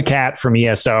Skooma Cat from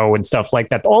ESO and stuff like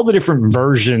that, all the different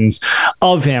versions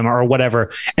of him or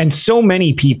whatever. And so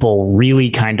many people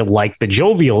really kind of like the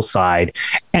jovial side,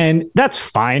 and that's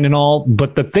fine and all.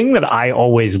 But the thing that I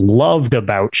always loved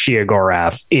about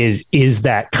Sheogorath is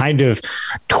that kind of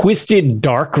twisted,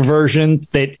 dark version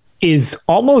that is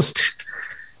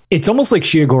it's almost like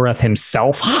Sheogorath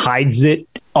himself hides it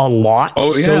a lot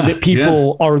so that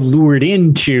people are lured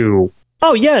into,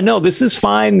 oh yeah, no, this is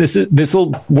fine. This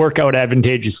will work out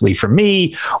advantageously for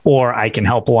me, or I can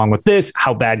help along with this.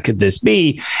 How bad could this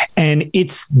be? And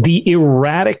it's the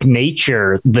erratic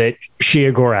nature that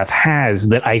Sheogorath has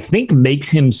that I think makes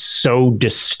him so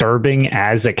disturbing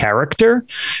as a character,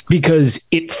 because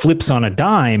it flips on a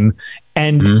dime,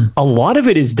 and a lot of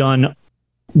it is done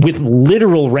with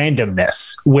literal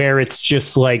randomness, where it's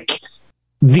just like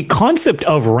the concept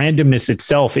of randomness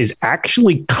itself is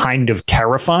actually kind of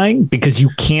terrifying because you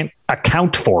can't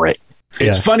account for it.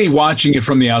 It's funny watching it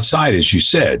from the outside, as you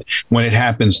said, when it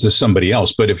happens to somebody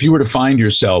else. But if you were to find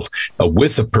yourself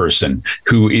with a person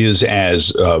who is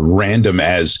as random,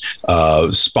 as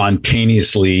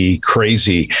spontaneously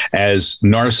crazy, as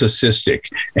narcissistic,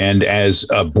 and as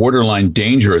borderline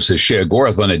dangerous as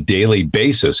Sheogorath on a daily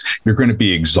basis, you're going to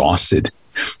be exhausted.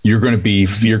 You're going to be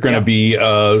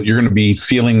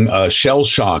feeling shell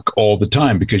shock all the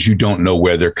time because you don't know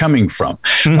where they're coming from.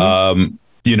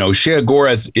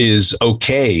 Sheogorath is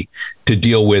okay to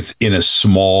deal with in a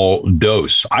small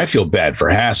dose. I feel bad for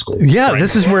Haskell. Yeah,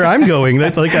 this is where I'm going.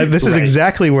 This is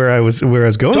exactly where I was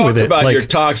going with it. Talk about your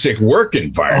toxic work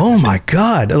environment. Oh my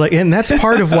God! And that's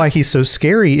part of why he's so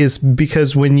scary, is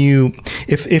because when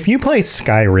if you play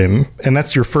Skyrim and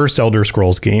that's your first Elder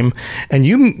Scrolls game, and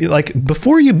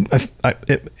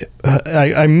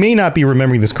I may not be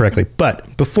remembering this correctly,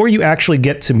 but before you actually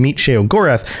get to meet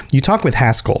Sheogorath, you talk with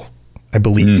Haskell, I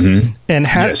believe. And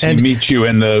he meets you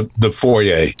in the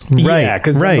foyer. Right. Yeah,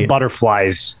 because the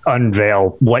butterflies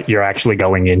unveil what you're actually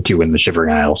going into in the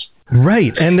Shivering Isles.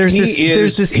 Right. And there's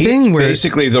this thing where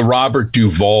basically the Robert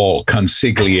Duvall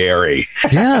consigliere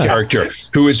character,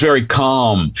 who is very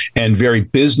calm and very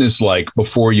businesslike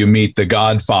before you meet the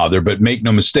Godfather. But make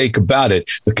no mistake about it,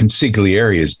 the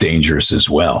consigliere is dangerous as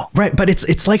well. Right. But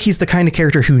it's like he's the kind of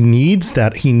character who needs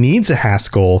that. He needs a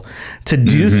Haskell to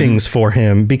do things for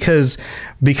him, because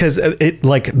it,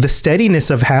 like, the steadiness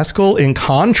of Haskell in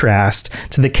contrast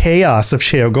to the chaos of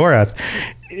Sheogorath,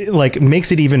 like,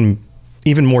 makes it even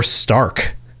more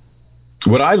stark.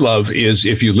 What I love is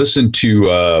if you listen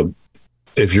to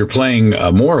if you're playing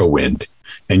Morrowind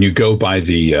and you go by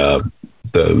the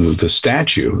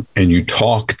statue and you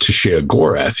talk to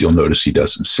Sheogorath, you'll notice he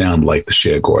doesn't sound like the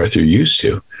Sheogorath you're used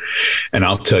to. And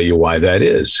I'll tell you why that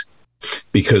is.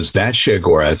 Because that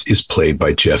Sheogorath is played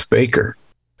by Jeff Baker,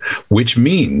 which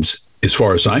means, as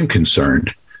far as I'm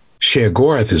concerned,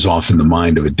 Sheogorath is off in the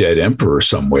mind of a dead emperor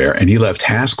somewhere, and he left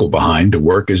Haskell behind to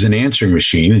work as an answering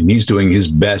machine, and he's doing his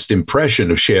best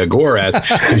impression of Sheogorath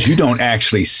because you don't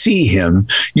actually see him,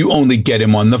 you only get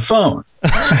him on the phone.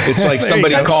 It's like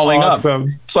somebody calling up.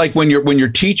 It's like when your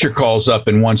teacher calls up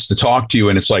and wants to talk to you,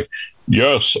 and it's like,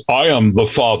 "Yes, I am the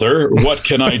father. What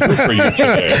can I do for you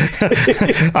today?"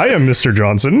 I am Mr.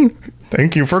 Johnson.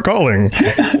 Thank you for calling.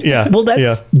 Yeah. Well,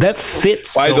 that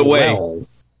fits.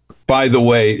 By the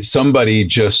way, somebody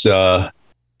just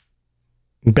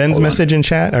Ben's message in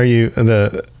chat. Are you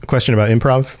the question about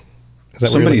improv? Is that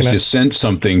somebody's just sent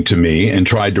something to me and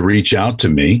tried to reach out to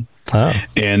me? Oh.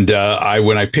 And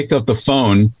when I picked up the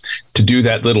phone to do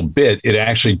that little bit, it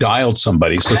actually dialed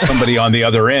somebody. So somebody on the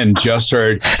other end just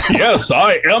heard, "Yes,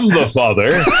 I am the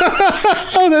father."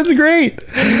 Oh, that's great.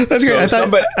 That's great.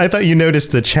 I thought you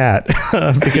noticed the chat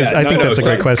because I think that's a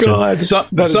great question.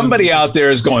 Somebody out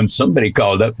there is going, somebody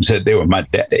called up and said they were my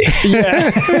daddy. Yeah.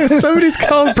 Somebody's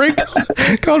called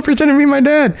pretending to be my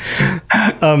dad.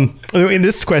 In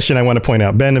this question, I want to point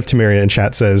out, Ben of Temeria in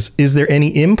chat says, is there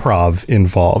any improv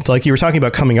involved? Like, you were talking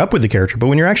about coming up with the character, but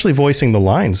when you're actually voicing the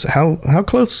lines, how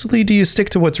closely do you stick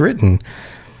to what's written?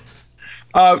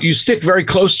 You stick very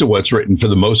close to what's written for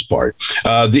the most part.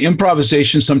 The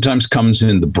improvisation sometimes comes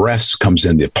in the breaths, comes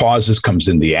in the pauses, comes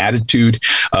in the attitude.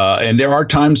 And there are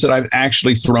times that I've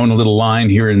actually thrown a little line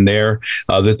here and there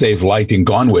that they've liked and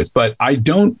gone with. But I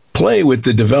don't play with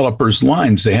the developers'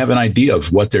 lines. They have an idea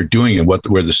of what they're doing and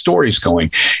where the story's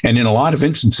going. And in a lot of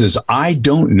instances, I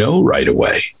don't know right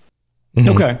away.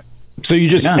 Okay. So you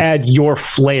just add your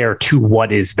flair to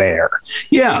what is there.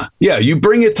 Yeah. You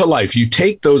bring it to life. You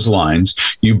take those lines,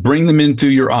 you bring them in through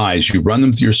your eyes, you run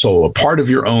them through your soul. A part of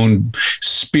your own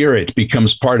spirit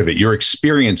becomes part of it. Your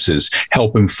experiences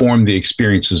help inform the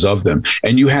experiences of them.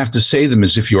 And you have to say them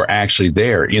as if you're actually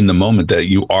there in the moment that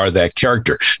you are that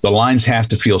character. The lines have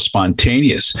to feel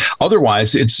spontaneous.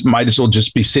 Otherwise, it's might as well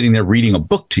just be sitting there reading a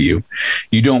book to you.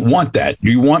 You don't want that.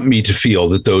 You want me to feel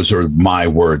that those are my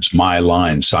words, my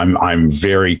lines. I'm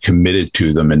very committed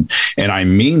to them, and I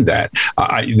mean that.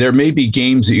 There may be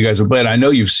games that you guys have played. I know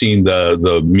you've seen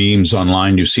the memes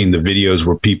online. You've seen the videos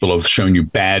where people have shown you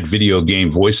bad video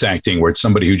game voice acting, where it's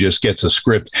somebody who just gets a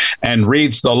script and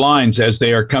reads the lines as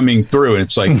they are coming through, and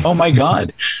it's like, oh my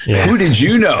God, who did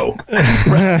you know?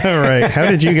 Right? How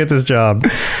did you get this job?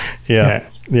 Yeah.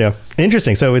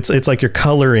 Interesting. So it's like you're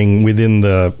coloring within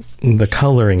the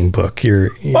coloring book.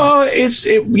 But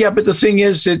the thing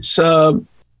is, it's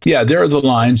there are the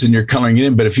lines and you're coloring it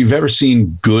in. But if you've ever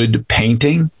seen good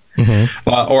painting,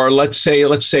 or let's say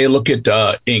look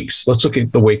at inks. Let's look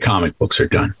at the way comic books are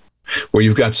done, where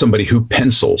you've got somebody who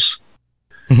pencils,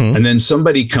 and then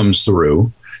somebody comes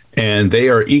through, and they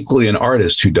are equally an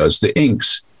artist who does the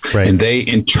inks. Right. And they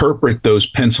interpret those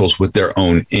pencils with their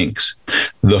own inks.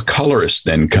 The colorist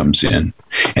then comes in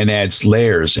and adds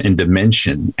layers and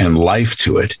dimension and life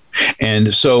to it.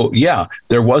 And so,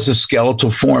 there was a skeletal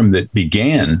form that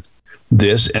began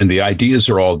this, and the ideas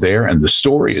are all there and the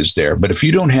story is there. But if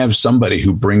you don't have somebody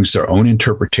who brings their own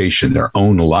interpretation, their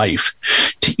own life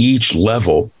to each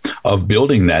level of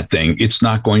building that thing, it's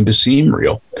not going to seem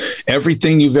real.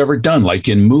 Everything you've ever done, like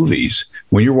in movies,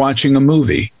 when you're watching a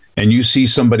movie, and you see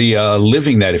somebody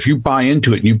living that, if you buy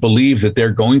into it and you believe that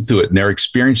they're going through it and they're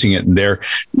experiencing it and they're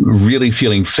really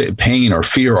feeling pain or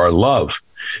fear or love,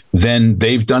 then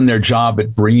they've done their job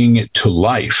at bringing it to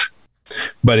life.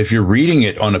 But if you're reading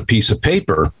it on a piece of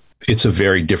paper, it's a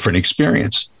very different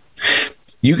experience.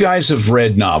 You guys have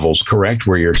read novels, correct?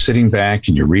 Where you're sitting back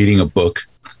and you're reading a book,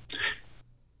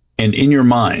 and in your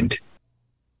mind,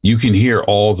 you can hear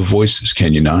all the voices,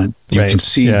 can you not? You can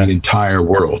see the entire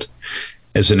world.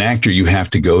 As an actor, you have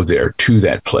to go there to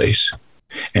that place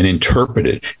and interpret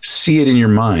it, see it in your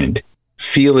mind,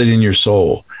 feel it in your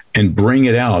soul, and bring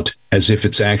it out as if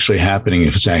it's actually happening,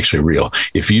 if it's actually real.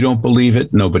 If you don't believe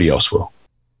it, nobody else will.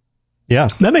 Yeah,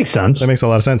 that makes sense. That makes a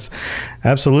lot of sense.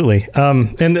 Absolutely.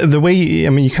 And the way,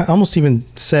 you almost even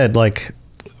said, like,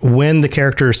 when the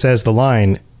character says the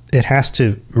line, it has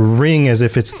to ring as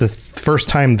if it's the first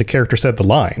time the character said the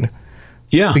line.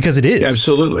 Yeah, because it is.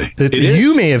 Absolutely.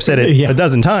 You may have said it a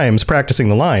dozen times practicing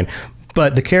the line,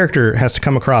 but the character has to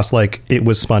come across like it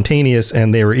was spontaneous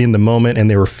and they were in the moment and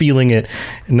they were feeling it,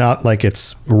 not like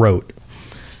it's rote.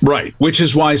 Right. Which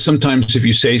is why sometimes if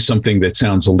you say something that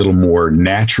sounds a little more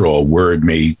natural, a word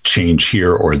may change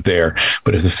here or there.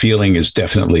 But if the feeling is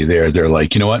definitely there, they're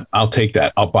like, you know what? I'll take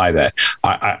that. I'll buy that.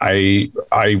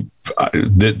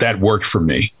 That worked for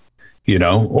me.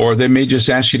 Or they may just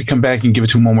ask you to come back and give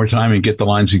it to them one more time and get the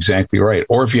lines exactly right.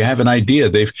 Or if you have an idea,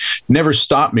 they've never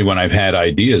stopped me when I've had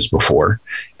ideas before,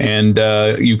 and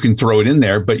you can throw it in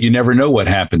there, but you never know what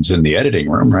happens in the editing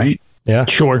room, right? Yeah,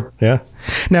 sure. Yeah.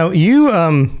 Now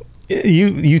you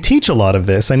teach a lot of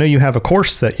this. I know you have a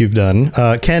course that you've done.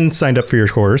 Ken signed up for your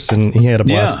course and he had a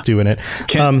blast doing it.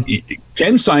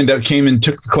 Ken signed up, came and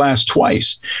took the class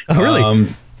twice. Oh, really?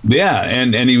 Yeah,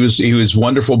 and he was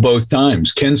wonderful both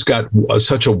times. Ken's got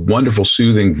such a wonderful,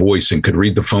 soothing voice and could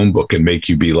read the phone book and make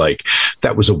you be like,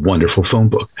 "That was a wonderful phone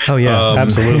book." Oh yeah,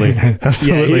 absolutely,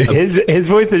 absolutely. Yeah, his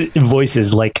voice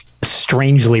is like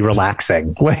strangely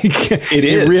relaxing. Like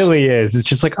it really is. It's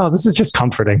just like, oh, this is just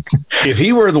comforting. If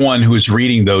he were the one who was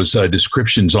reading those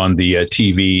descriptions on the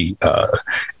TV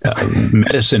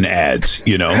medicine ads,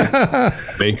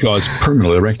 may cause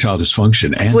permanent erectile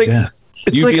dysfunction and death.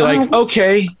 You'd be like,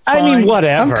 okay, fine. I mean,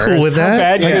 whatever. I'm cool with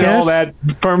that. How bad can all that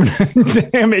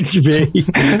permanent damage be?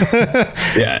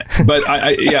 Yeah, but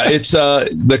it's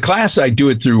the class. I do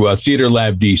it through Theater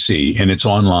Lab DC, and it's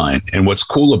online. And what's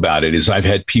cool about it is I've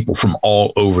had people from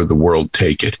all over the world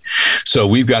take it. So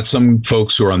we've got some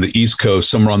folks who are on the East Coast,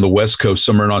 some are on the West Coast,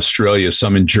 some are in Australia,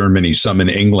 some in Germany, some in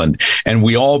England, and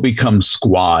we all become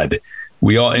squad.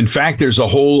 In fact, there's a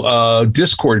whole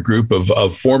Discord group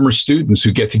of former students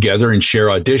who get together and share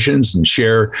auditions and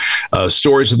share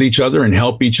stories with each other and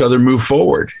help each other move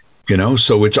forward,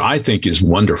 so which I think is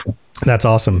wonderful. That's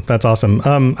awesome. That's awesome.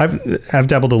 I've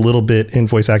dabbled a little bit in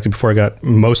voice acting before I got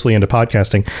mostly into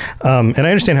podcasting. And I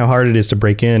understand how hard it is to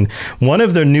break in. One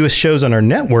of the newest shows on our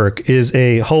network is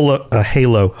a Halo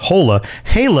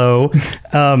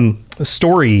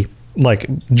story like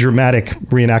dramatic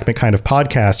reenactment kind of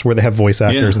podcasts where they have voice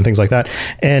actors and things like that.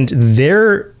 And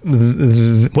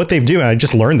what they do, and I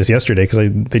just learned this yesterday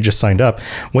because they just signed up.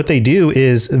 What they do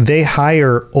is they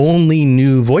hire only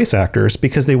new voice actors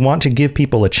because they want to give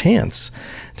people a chance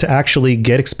to actually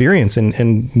get experience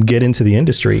and get into the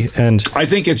industry. And I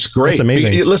think it's great. It's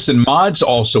amazing. Listen, mods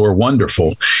also are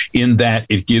wonderful in that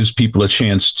it gives people a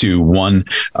chance to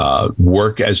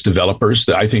work as developers.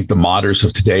 I think the modders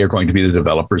of today are going to be the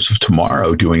developers of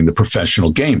tomorrow doing the professional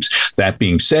games. That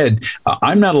being said,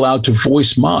 I'm not allowed to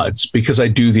voice mods because I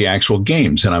do the actual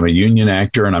games and I'm a union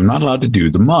actor and I'm not allowed to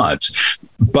do the mods.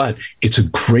 But it's a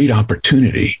great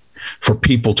opportunity for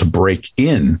people to break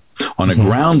in on a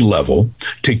ground level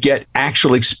to get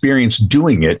actual experience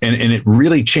doing it. And it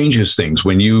really changes things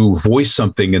when you voice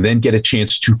something and then get a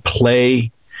chance to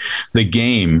play the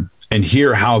game and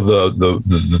hear how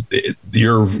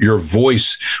your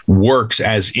voice works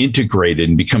as integrated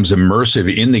and becomes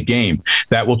immersive in the game.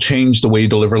 That will change the way you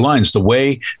deliver lines. The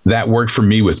way that worked for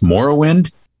me with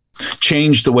Morrowind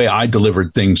changed the way I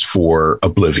delivered things for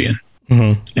Oblivion.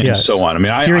 And so on. I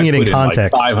mean, I put in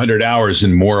context. Like 500 hours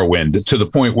in Morrowind to the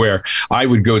point where I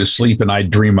would go to sleep and I'd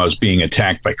dream I was being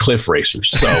attacked by cliff racers.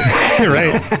 So,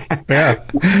 right.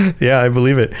 Yeah, I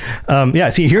believe it.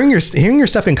 See, hearing your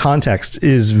stuff in context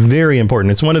is very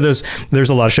important. It's one of those, there's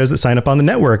a lot of shows that sign up on the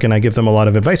network and I give them a lot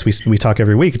of advice. We talk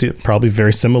every week, probably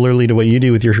very similarly to what you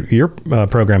do with your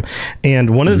program. And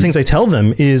one of the things I tell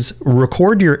them is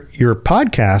record your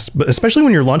podcast, but especially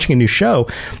when you're launching a new show,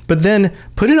 but then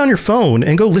put it on your phone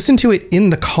and go listen to it in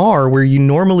the car where you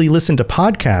normally listen to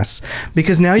podcasts,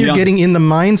 because now you're getting in the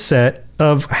mindset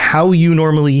of how you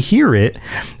normally hear it.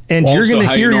 And also, you're going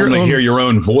to hear your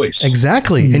own voice.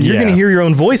 Exactly. And you're going to hear your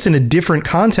own voice in a different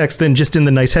context than just in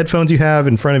the nice headphones you have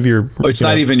in front of your... It's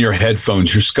not even your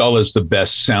headphones. Your skull is the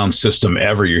best sound system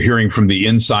ever. You're hearing from the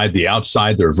inside, the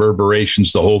outside, the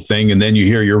reverberations, the whole thing. And then you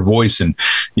hear your voice in,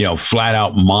 flat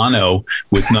out mono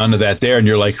with none of that there. And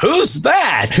you're like, who's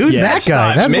that? Who's that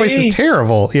guy? That voice is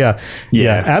terrible. Yeah,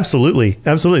 absolutely.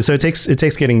 Absolutely. So it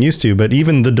takes getting used to, but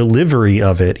even the delivery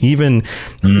of it, even,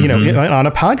 on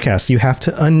a podcast, you have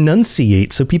to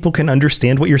enunciate so people can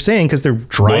understand what you're saying because they're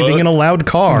driving in a loud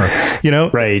car,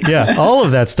 Right. Yeah. All of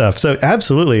that stuff. So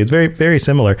absolutely. It's very, very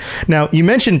similar. Now, you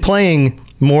mentioned playing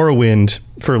Morrowind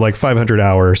for like 500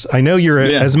 hours. I know you're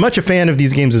as much a fan of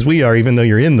these games as we are, even though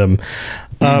you're in them.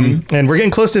 And we're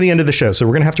getting close to the end of the show, so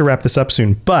we're going to have to wrap this up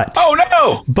soon. But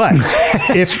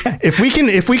if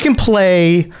we can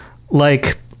play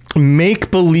like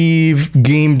make-believe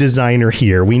game designer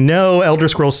here. We know Elder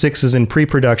Scrolls 6 is in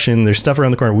pre-production. There's stuff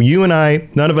around the corner. You and I,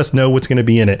 none of us know what's going to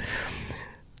be in it.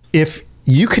 If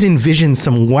you could envision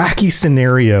some wacky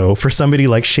scenario for somebody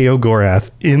like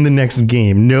Sheogorath in the next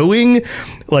game, knowing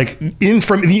like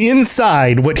from the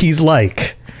inside what he's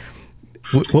like,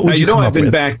 what would you come up I've been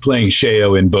with? back playing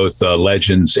Sheo in both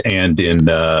Legends and in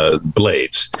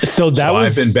Blades.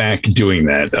 I've been back doing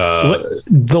that.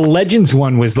 The Legends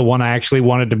one was the one I actually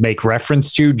wanted to make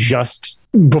reference to just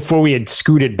before we had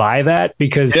scooted by that,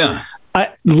 because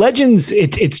Legends,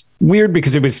 it's weird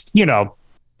because it was,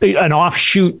 an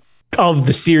offshoot of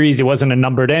the series. It wasn't a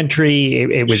numbered entry.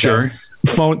 It was a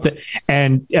phone.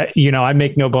 And, I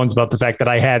make no bones about the fact that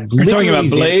I had... You're talking about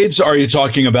Blades, or are you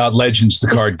talking about Legends, the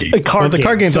card game? The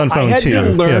card game's on phone too. I had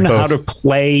to learn how to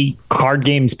play card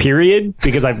games, period,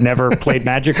 because I've never played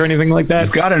Magic or anything like that.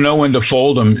 You've got to know when to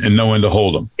fold them and know when to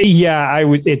hold them. Yeah,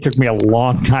 it took me a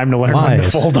long time to learn when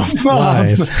to fold them.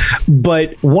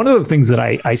 But one of the things that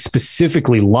I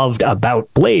specifically loved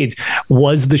about Blades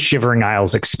was the Shivering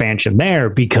Isles expansion there,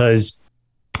 because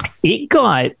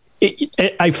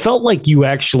I felt like you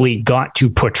actually got to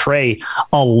portray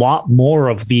a lot more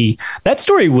of that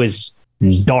story was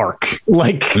dark,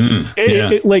 like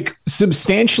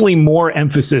substantially more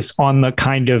emphasis on the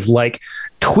kind of like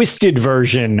twisted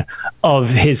version of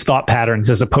his thought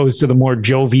patterns, as opposed to the more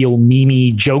jovial,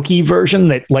 memey, jokey version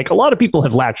that like a lot of people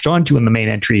have latched onto in the main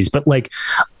entries. But like,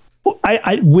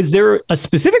 was there a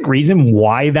specific reason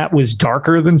why that was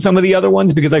darker than some of the other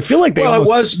ones? Because I feel like it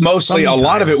was mostly a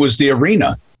lot of it was the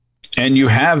arena. And you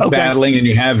have battling and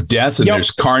you have death and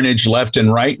there's carnage left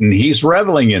and right. And he's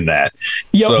reveling in that.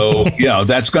 So,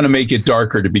 that's going to make it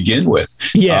darker to begin with.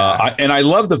 And I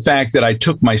love the fact that I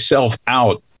took myself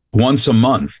out once a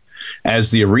month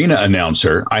as the arena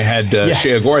announcer. I had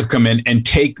Sheogorath come in and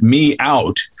take me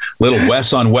out little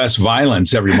Wes on Wes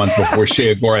violence every month before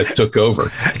Sheogorath took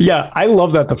over. Yeah, I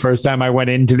love that the first time I went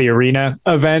into the arena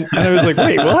event, and I was like,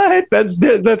 wait, what?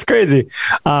 That's crazy.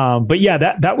 But yeah,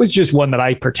 that was just one that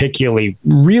I particularly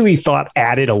really thought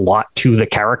added a lot to the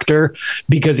character,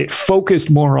 because it focused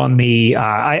more on the,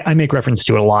 I make reference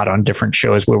to it a lot on different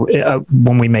shows where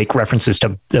when we make references to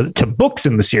books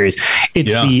in the series,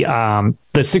 it's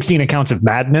the 16 Accounts of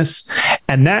Madness.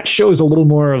 And that shows a little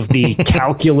more of the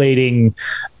calculating,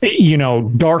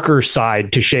 darker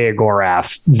side to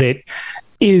Sheogorath that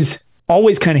is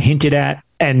always kind of hinted at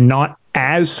and not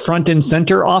as front and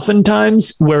center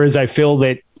oftentimes. Whereas I feel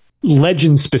that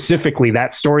Legend specifically,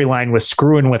 that storyline was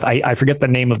screwing with, I forget the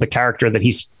name of the character that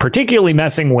he's particularly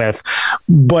messing with,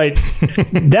 but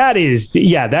that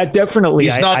definitely.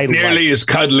 He's not nearly as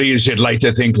cuddly as you'd like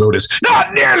to think, Lotus.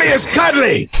 Not nearly as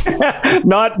cuddly.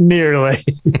 Not nearly.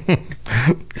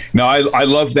 No, I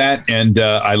love that. And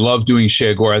I love doing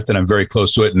Sheogorath, and I'm very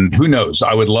close to it. And who knows,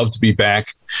 I would love to be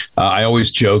back. I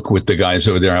always joke with the guys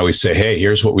over there. I always say, hey,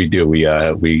 here's what we do. We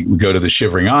go to the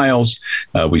Shivering Isles.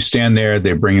 We stand there.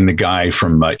 They bring in the guy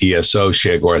from ESO.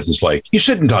 Sheogorath is like, you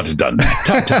shouldn't have done that.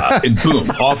 Ta-ta. And boom,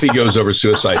 off he goes over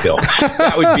Suicide Hill.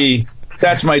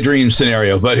 That's my dream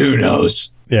scenario, but who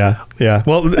knows? Yeah.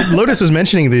 Well, Lotus was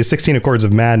mentioning the 16 Accords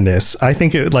of Madness. I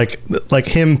think it like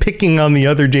him picking on the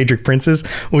other Daedric princes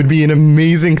would be an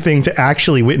amazing thing to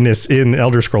actually witness in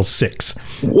Elder Scrolls 6.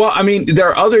 Well, I mean, there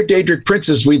are other Daedric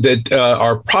princes that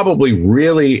are probably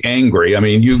really angry. I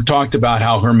mean, you talked about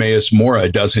how Hermeaus Mora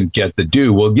doesn't get the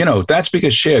due. Well, that's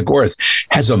because Sheogorath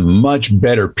has a much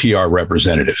better PR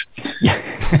representative.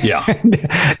 Yeah,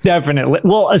 definitely.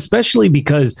 Well, especially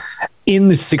because in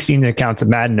the 16 Accounts of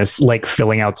Madness, like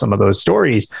filling out some of those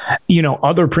stories,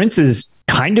 other princes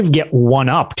kind of get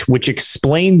one-upped, which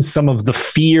explains some of the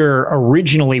fear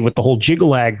originally with the whole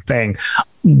Jigalag thing.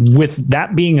 With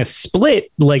that being a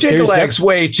split, like Jigalag's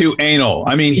way too anal.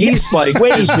 I mean, he's like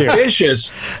as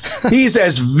vicious. He's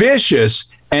as vicious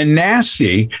and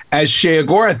nasty as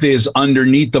Sheogorath is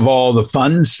underneath of all the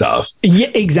fun stuff. Yeah,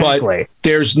 exactly. But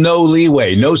there's no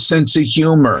leeway, no sense of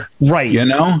humor. Right.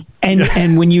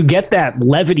 And when you get that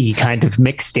levity kind of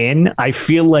mixed in, I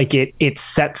feel like it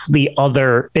sets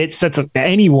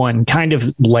anyone kind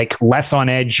of like less on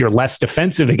edge. You're less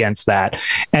defensive against that.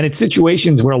 And it's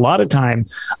situations where a lot of time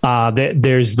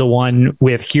there's the one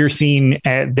with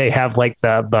Hircine, they have like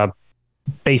the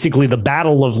basically the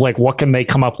battle of like, what can they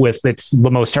come up with that's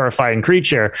the most terrifying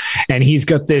creature? And he's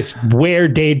got this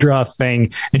Daedra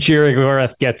thing, and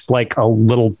Sheogorath gets like a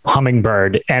little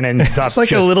hummingbird and ends up like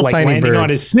just a little tiny landing bird on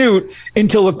his snoot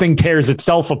until the thing tears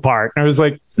itself apart. And I was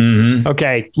like,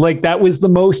 okay, like that was the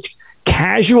most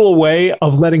casual way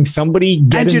of letting somebody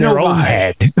get in their own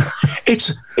head.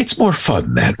 It's more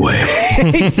fun that way.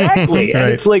 Exactly. And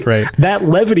it's like that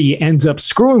levity ends up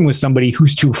screwing with somebody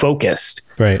who's too focused.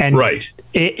 And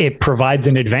it provides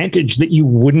an advantage that you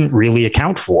wouldn't really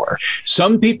account for.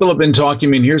 Some people have been talking.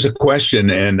 I mean, here's a question,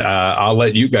 and I'll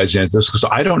let you guys answer this because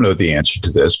I don't know the answer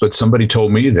to this, but somebody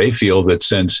told me they feel that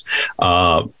since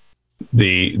the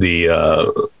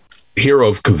hero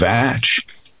of Kvatch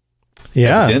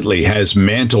evidently has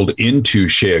mantled into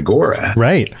Sheogorath.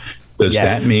 Right. Does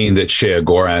that mean that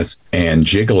Sheogorath and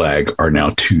Jigalag are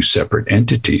now two separate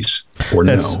entities, or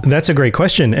no? That's a great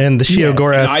question. And the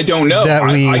Sheogorath, I don't know.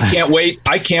 I can't wait.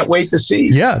 I can't wait to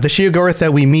see. Yeah, the Sheogorath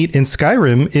that we meet in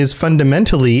Skyrim is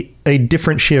fundamentally a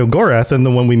different Sheogorath than the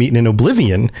one we meet in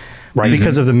Oblivion,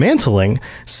 because of the mantling.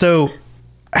 So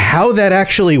how that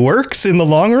actually works in the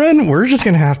long run, we're just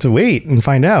going to have to wait and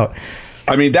find out.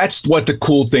 I mean, that's what the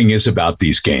cool thing is about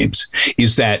these games,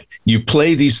 is that you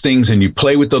play these things and you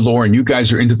play with the lore, and you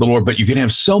guys are into the lore, but you can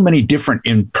have so many different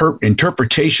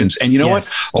interpretations. And you know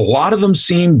what? A lot of them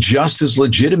seem just as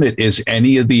legitimate as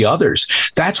any of the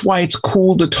others. That's why it's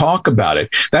cool to talk about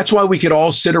it. That's why we could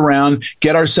all sit around,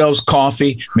 get ourselves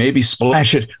coffee, maybe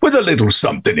splash it with a little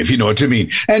something, if you know what I mean.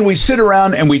 And we sit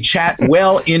around and we chat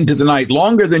well into the night,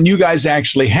 longer than you guys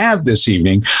actually have this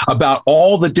evening, about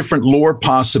all the different lore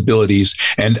possibilities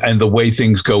and the way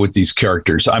things go with these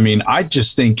characters. I mean, I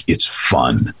just think it's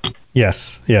fun.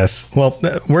 Yes. Well,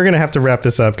 we're going to have to wrap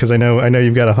this up because I know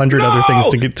you've got 100 other things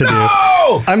to do.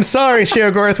 I'm sorry,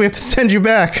 Sheogorath, we have to send you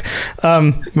back.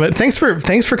 But thanks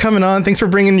for coming on. Thanks for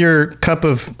bringing your cup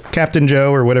of Captain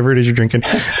Joe or whatever it is you're drinking.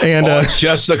 And it's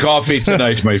just the coffee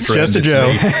tonight, my friend. Just a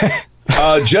Joe.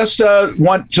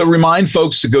 Want to remind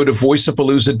folks to go to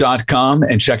voiceapalooza.com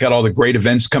and check out all the great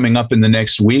events coming up in the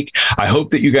next week. I hope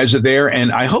that you guys are there,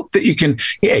 and I hope that you can,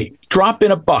 drop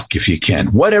in $1 if you can,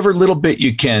 whatever little bit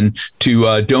you can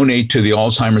to donate to the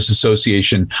Alzheimer's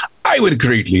Association. I would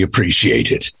greatly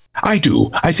appreciate it. I do.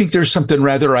 I think there's something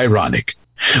rather ironic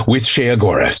with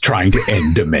Sheogorath trying to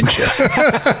end dementia.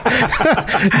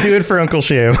 Do it for Uncle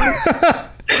Sheo.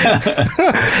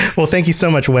 Well, thank you so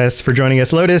much, Wes, for joining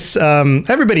us. Lotus,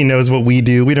 everybody knows what we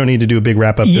do. We don't need to do a big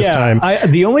wrap up this time.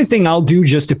 The only thing I'll do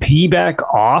just to piggyback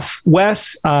off,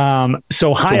 Wes. So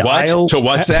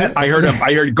what's that? I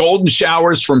heard golden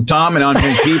showers from Tom, and I'm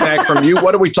going to piggyback from you.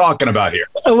 What are we talking about here?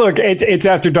 Look, it's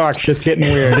after dark. Shit's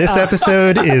getting weird. This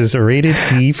episode is rated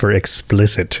E for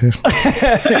explicit.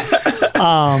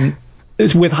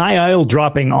 With High Isle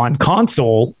dropping on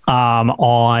console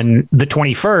on the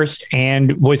 21st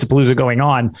and Voice of Palooza going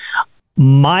on,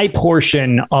 my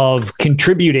portion of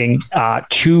contributing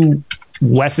to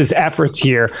Wes's efforts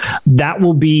here, that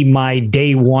will be my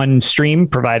day one stream,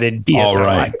 provided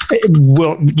DSLI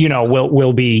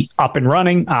will be up and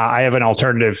running. I have an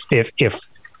alternative if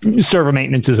server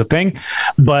maintenance is a thing,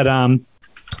 but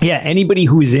yeah, anybody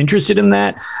who is interested in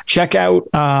that, check out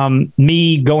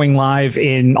me going live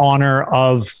in honor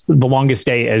of The Longest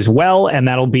Day as well. And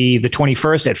that'll be the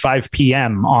 21st at 5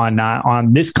 p.m.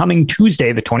 on this coming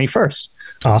Tuesday, the 21st.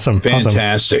 Awesome.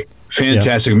 Fantastic.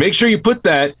 Fantastic. Yeah. Make sure you put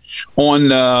that on.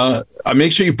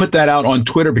 Make sure you put that out on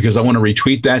Twitter, because I want to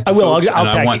retweet that. I will.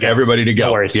 I want everybody to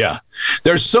go. No, yeah.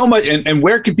 There's so much. And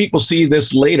where can people see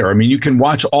this later? I mean, you can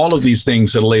watch all of these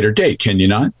things at a later date, can you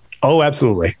not? Oh,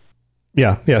 absolutely.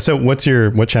 Yeah. So what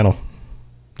channel,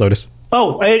 Lotus?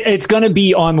 Oh, it's going to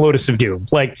be on Lotus of Doom.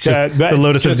 Like the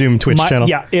Lotus of Doom Twitch channel.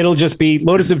 Yeah, it'll just be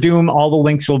Lotus of Doom. All the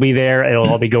links will be there. It'll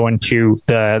all be going to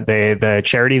the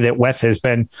charity that Wes has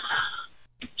been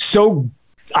so,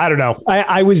 I don't know.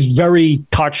 I was very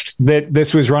touched that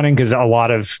this was running, because a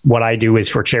lot of what I do is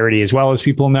for charity, as well, as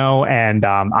people know. And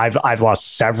I've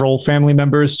lost several family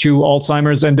members to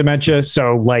Alzheimer's and dementia.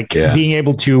 So being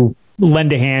able to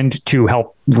lend a hand to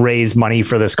help raise money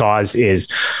for this cause is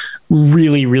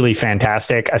really, really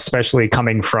fantastic, especially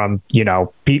coming from,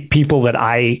 people that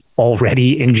I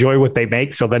already enjoy what they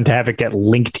make. So then to have it get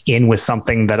linked in with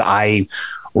something that I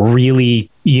really,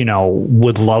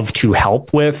 would love to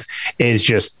help with is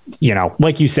just,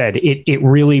 like you said, it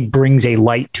really brings a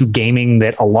light to gaming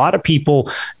that a lot of people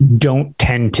don't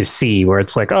tend to see, where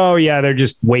it's like, oh yeah, they're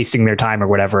just wasting their time or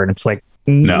whatever. And it's like,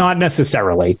 no. Not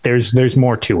necessarily. There's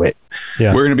more to it.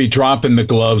 Yeah. We're going to be dropping the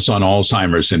gloves on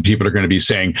Alzheimer's, and people are going to be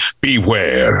saying,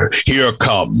 beware, here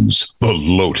comes the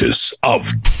Lotus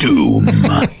of Doom.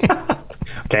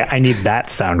 Okay, I need that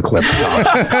sound clip.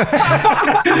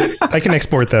 I can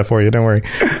export that for you. Don't worry.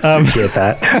 Appreciate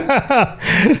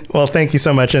that. Well, thank you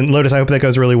so much. And Lotus, I hope that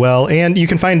goes really well. And you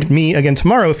can find me again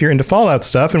tomorrow if you're into Fallout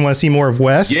stuff and want to see more of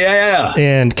Wes. Yeah.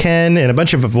 And Ken and a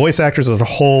bunch of voice actors. There's a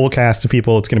whole cast of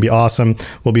people. It's going to be awesome.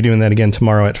 We'll be doing that again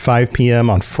tomorrow at 5 p.m.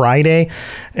 on Friday.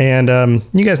 And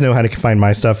you guys know how to find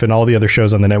my stuff and all the other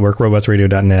shows on the network,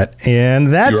 robotsradio.net.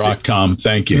 And that's You rock, Tom.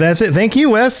 Thank you. That's it. Thank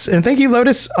you, Wes. And thank you,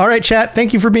 Lotus. All right, chat.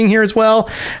 Thank you for being here as well.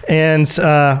 And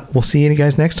we'll see you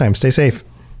guys next time. Stay safe.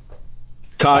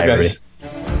 Bye, guys.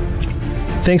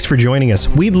 Thanks for joining us.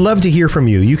 We'd love to hear from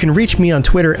you. You can reach me on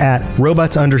Twitter at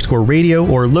robots_radio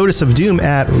or Lotus of Doom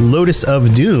at Lotus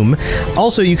of Doom.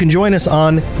 Also, you can join us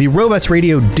on the Robots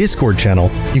Radio Discord channel.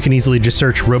 You can easily just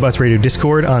search Robots Radio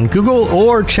Discord on Google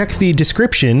or check the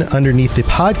description underneath the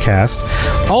podcast.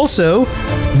 Also,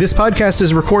 this podcast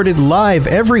is recorded live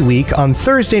every week on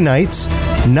Thursday nights,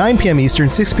 9 p.m. Eastern,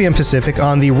 6 p.m. Pacific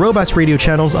on the Robots Radio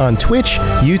channels on Twitch,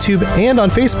 YouTube, and on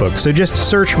Facebook. So just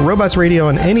search Robots Radio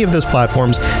on any of those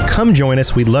platforms. Come join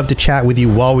us. We'd love to chat with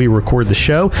you while we record the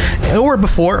show, or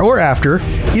before or after.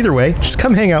 Either way, just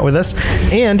come hang out with us.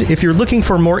 And if you're looking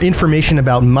for more information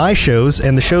about my shows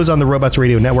and the shows on the Robots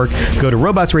Radio Network, go to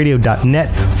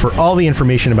robotsradio.net for all the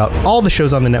information about all the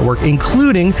shows on the network,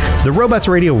 including the Robots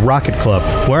Radio Rocket Club,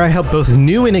 where I help both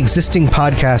new and existing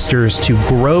podcasters to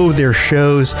grow their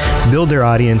shows, build their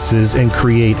audiences, and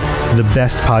create the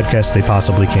best podcasts they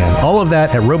possibly can. All of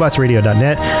that at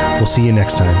robotsradio.net. We'll see you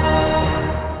next time.